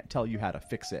 but I can't tell you how to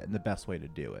fix it and the best way to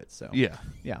do it. So yeah.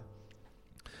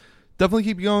 Definitely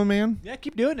keep going, man. Yeah,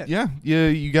 keep doing it. Yeah.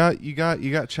 You got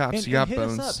chops. And, you got hit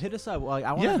bones. Hit us up. Like,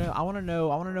 I want to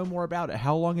know more about it.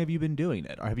 How long have you been doing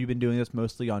it? Or have you been doing this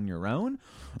mostly on your own?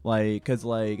 Like, because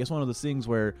like it's one of those things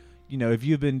where, you know, if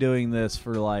you've been doing this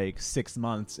for like 6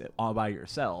 months all by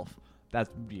yourself, that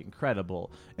would be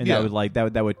incredible, and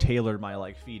that would tailor my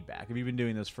like feedback. If you've been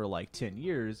doing this for like 10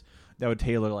 years, that would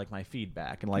tailor like my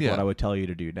feedback and like what I would tell you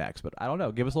to do next. But I don't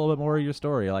know. Give us a little bit more of your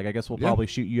story. Like, I guess we'll probably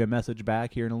shoot you a message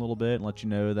back here in a little bit and let you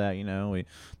know that, you know,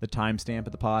 the timestamp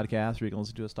of the podcast where you can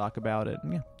listen to us talk about it.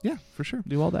 And yeah, for sure.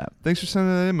 Do all that. Thanks for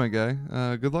sending that in, my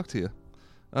guy. Good luck to you.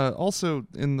 Also,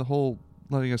 in the whole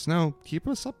letting us know, keep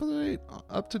us up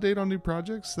to date on new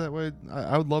projects. That way,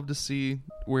 I would love to see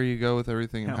where you go with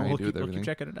everything and how you do with everything. We'll keep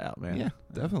checking it out, man. Yeah,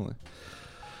 definitely.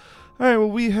 All right,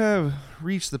 well, we have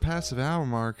reached the passive hour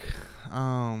mark.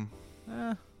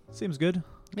 Seems good.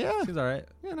 Yeah. Seems all right.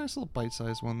 Yeah, nice little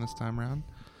bite-sized one this time around.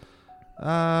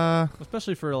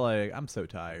 Especially for like, I'm so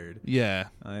tired. Yeah.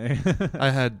 I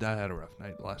had a rough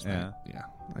night last night. Yeah,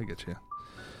 I get you.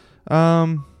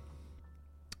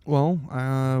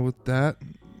 Well, with that,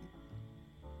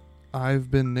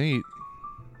 I've been Nate.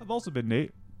 I've also been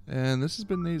Nate. And this has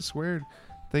been Nate Squared.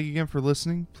 Thank you again for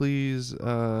listening. Please, do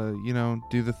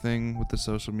the thing with the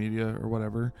social media or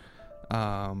whatever.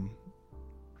 And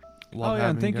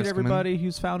thank you to everybody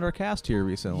who's found our cast here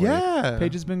recently. Yeah.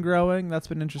 Page has been growing. That's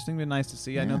been interesting. Been nice to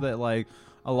see. Yeah. I know that, like,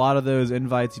 a lot of those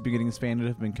invites you've been getting expanded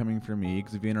have been coming from me,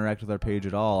 because if you interact with our page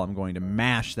at all, I'm going to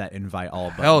mash that invite all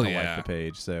button to like the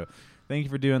page. So thank you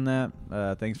for doing that.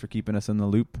 Thanks for keeping us in the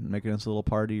loop and making us a little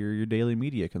part of your daily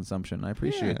media consumption. I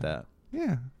appreciate that.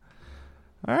 Yeah.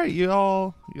 All right, you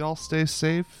all stay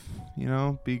safe. You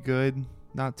know, be good.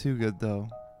 Not too good, though,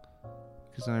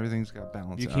 because then everything's got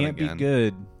balance. You can't be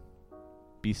good.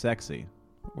 Be sexy.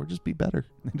 Or just be better.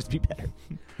 Just be better.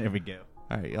 There we go.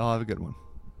 All right, y'all have a good one.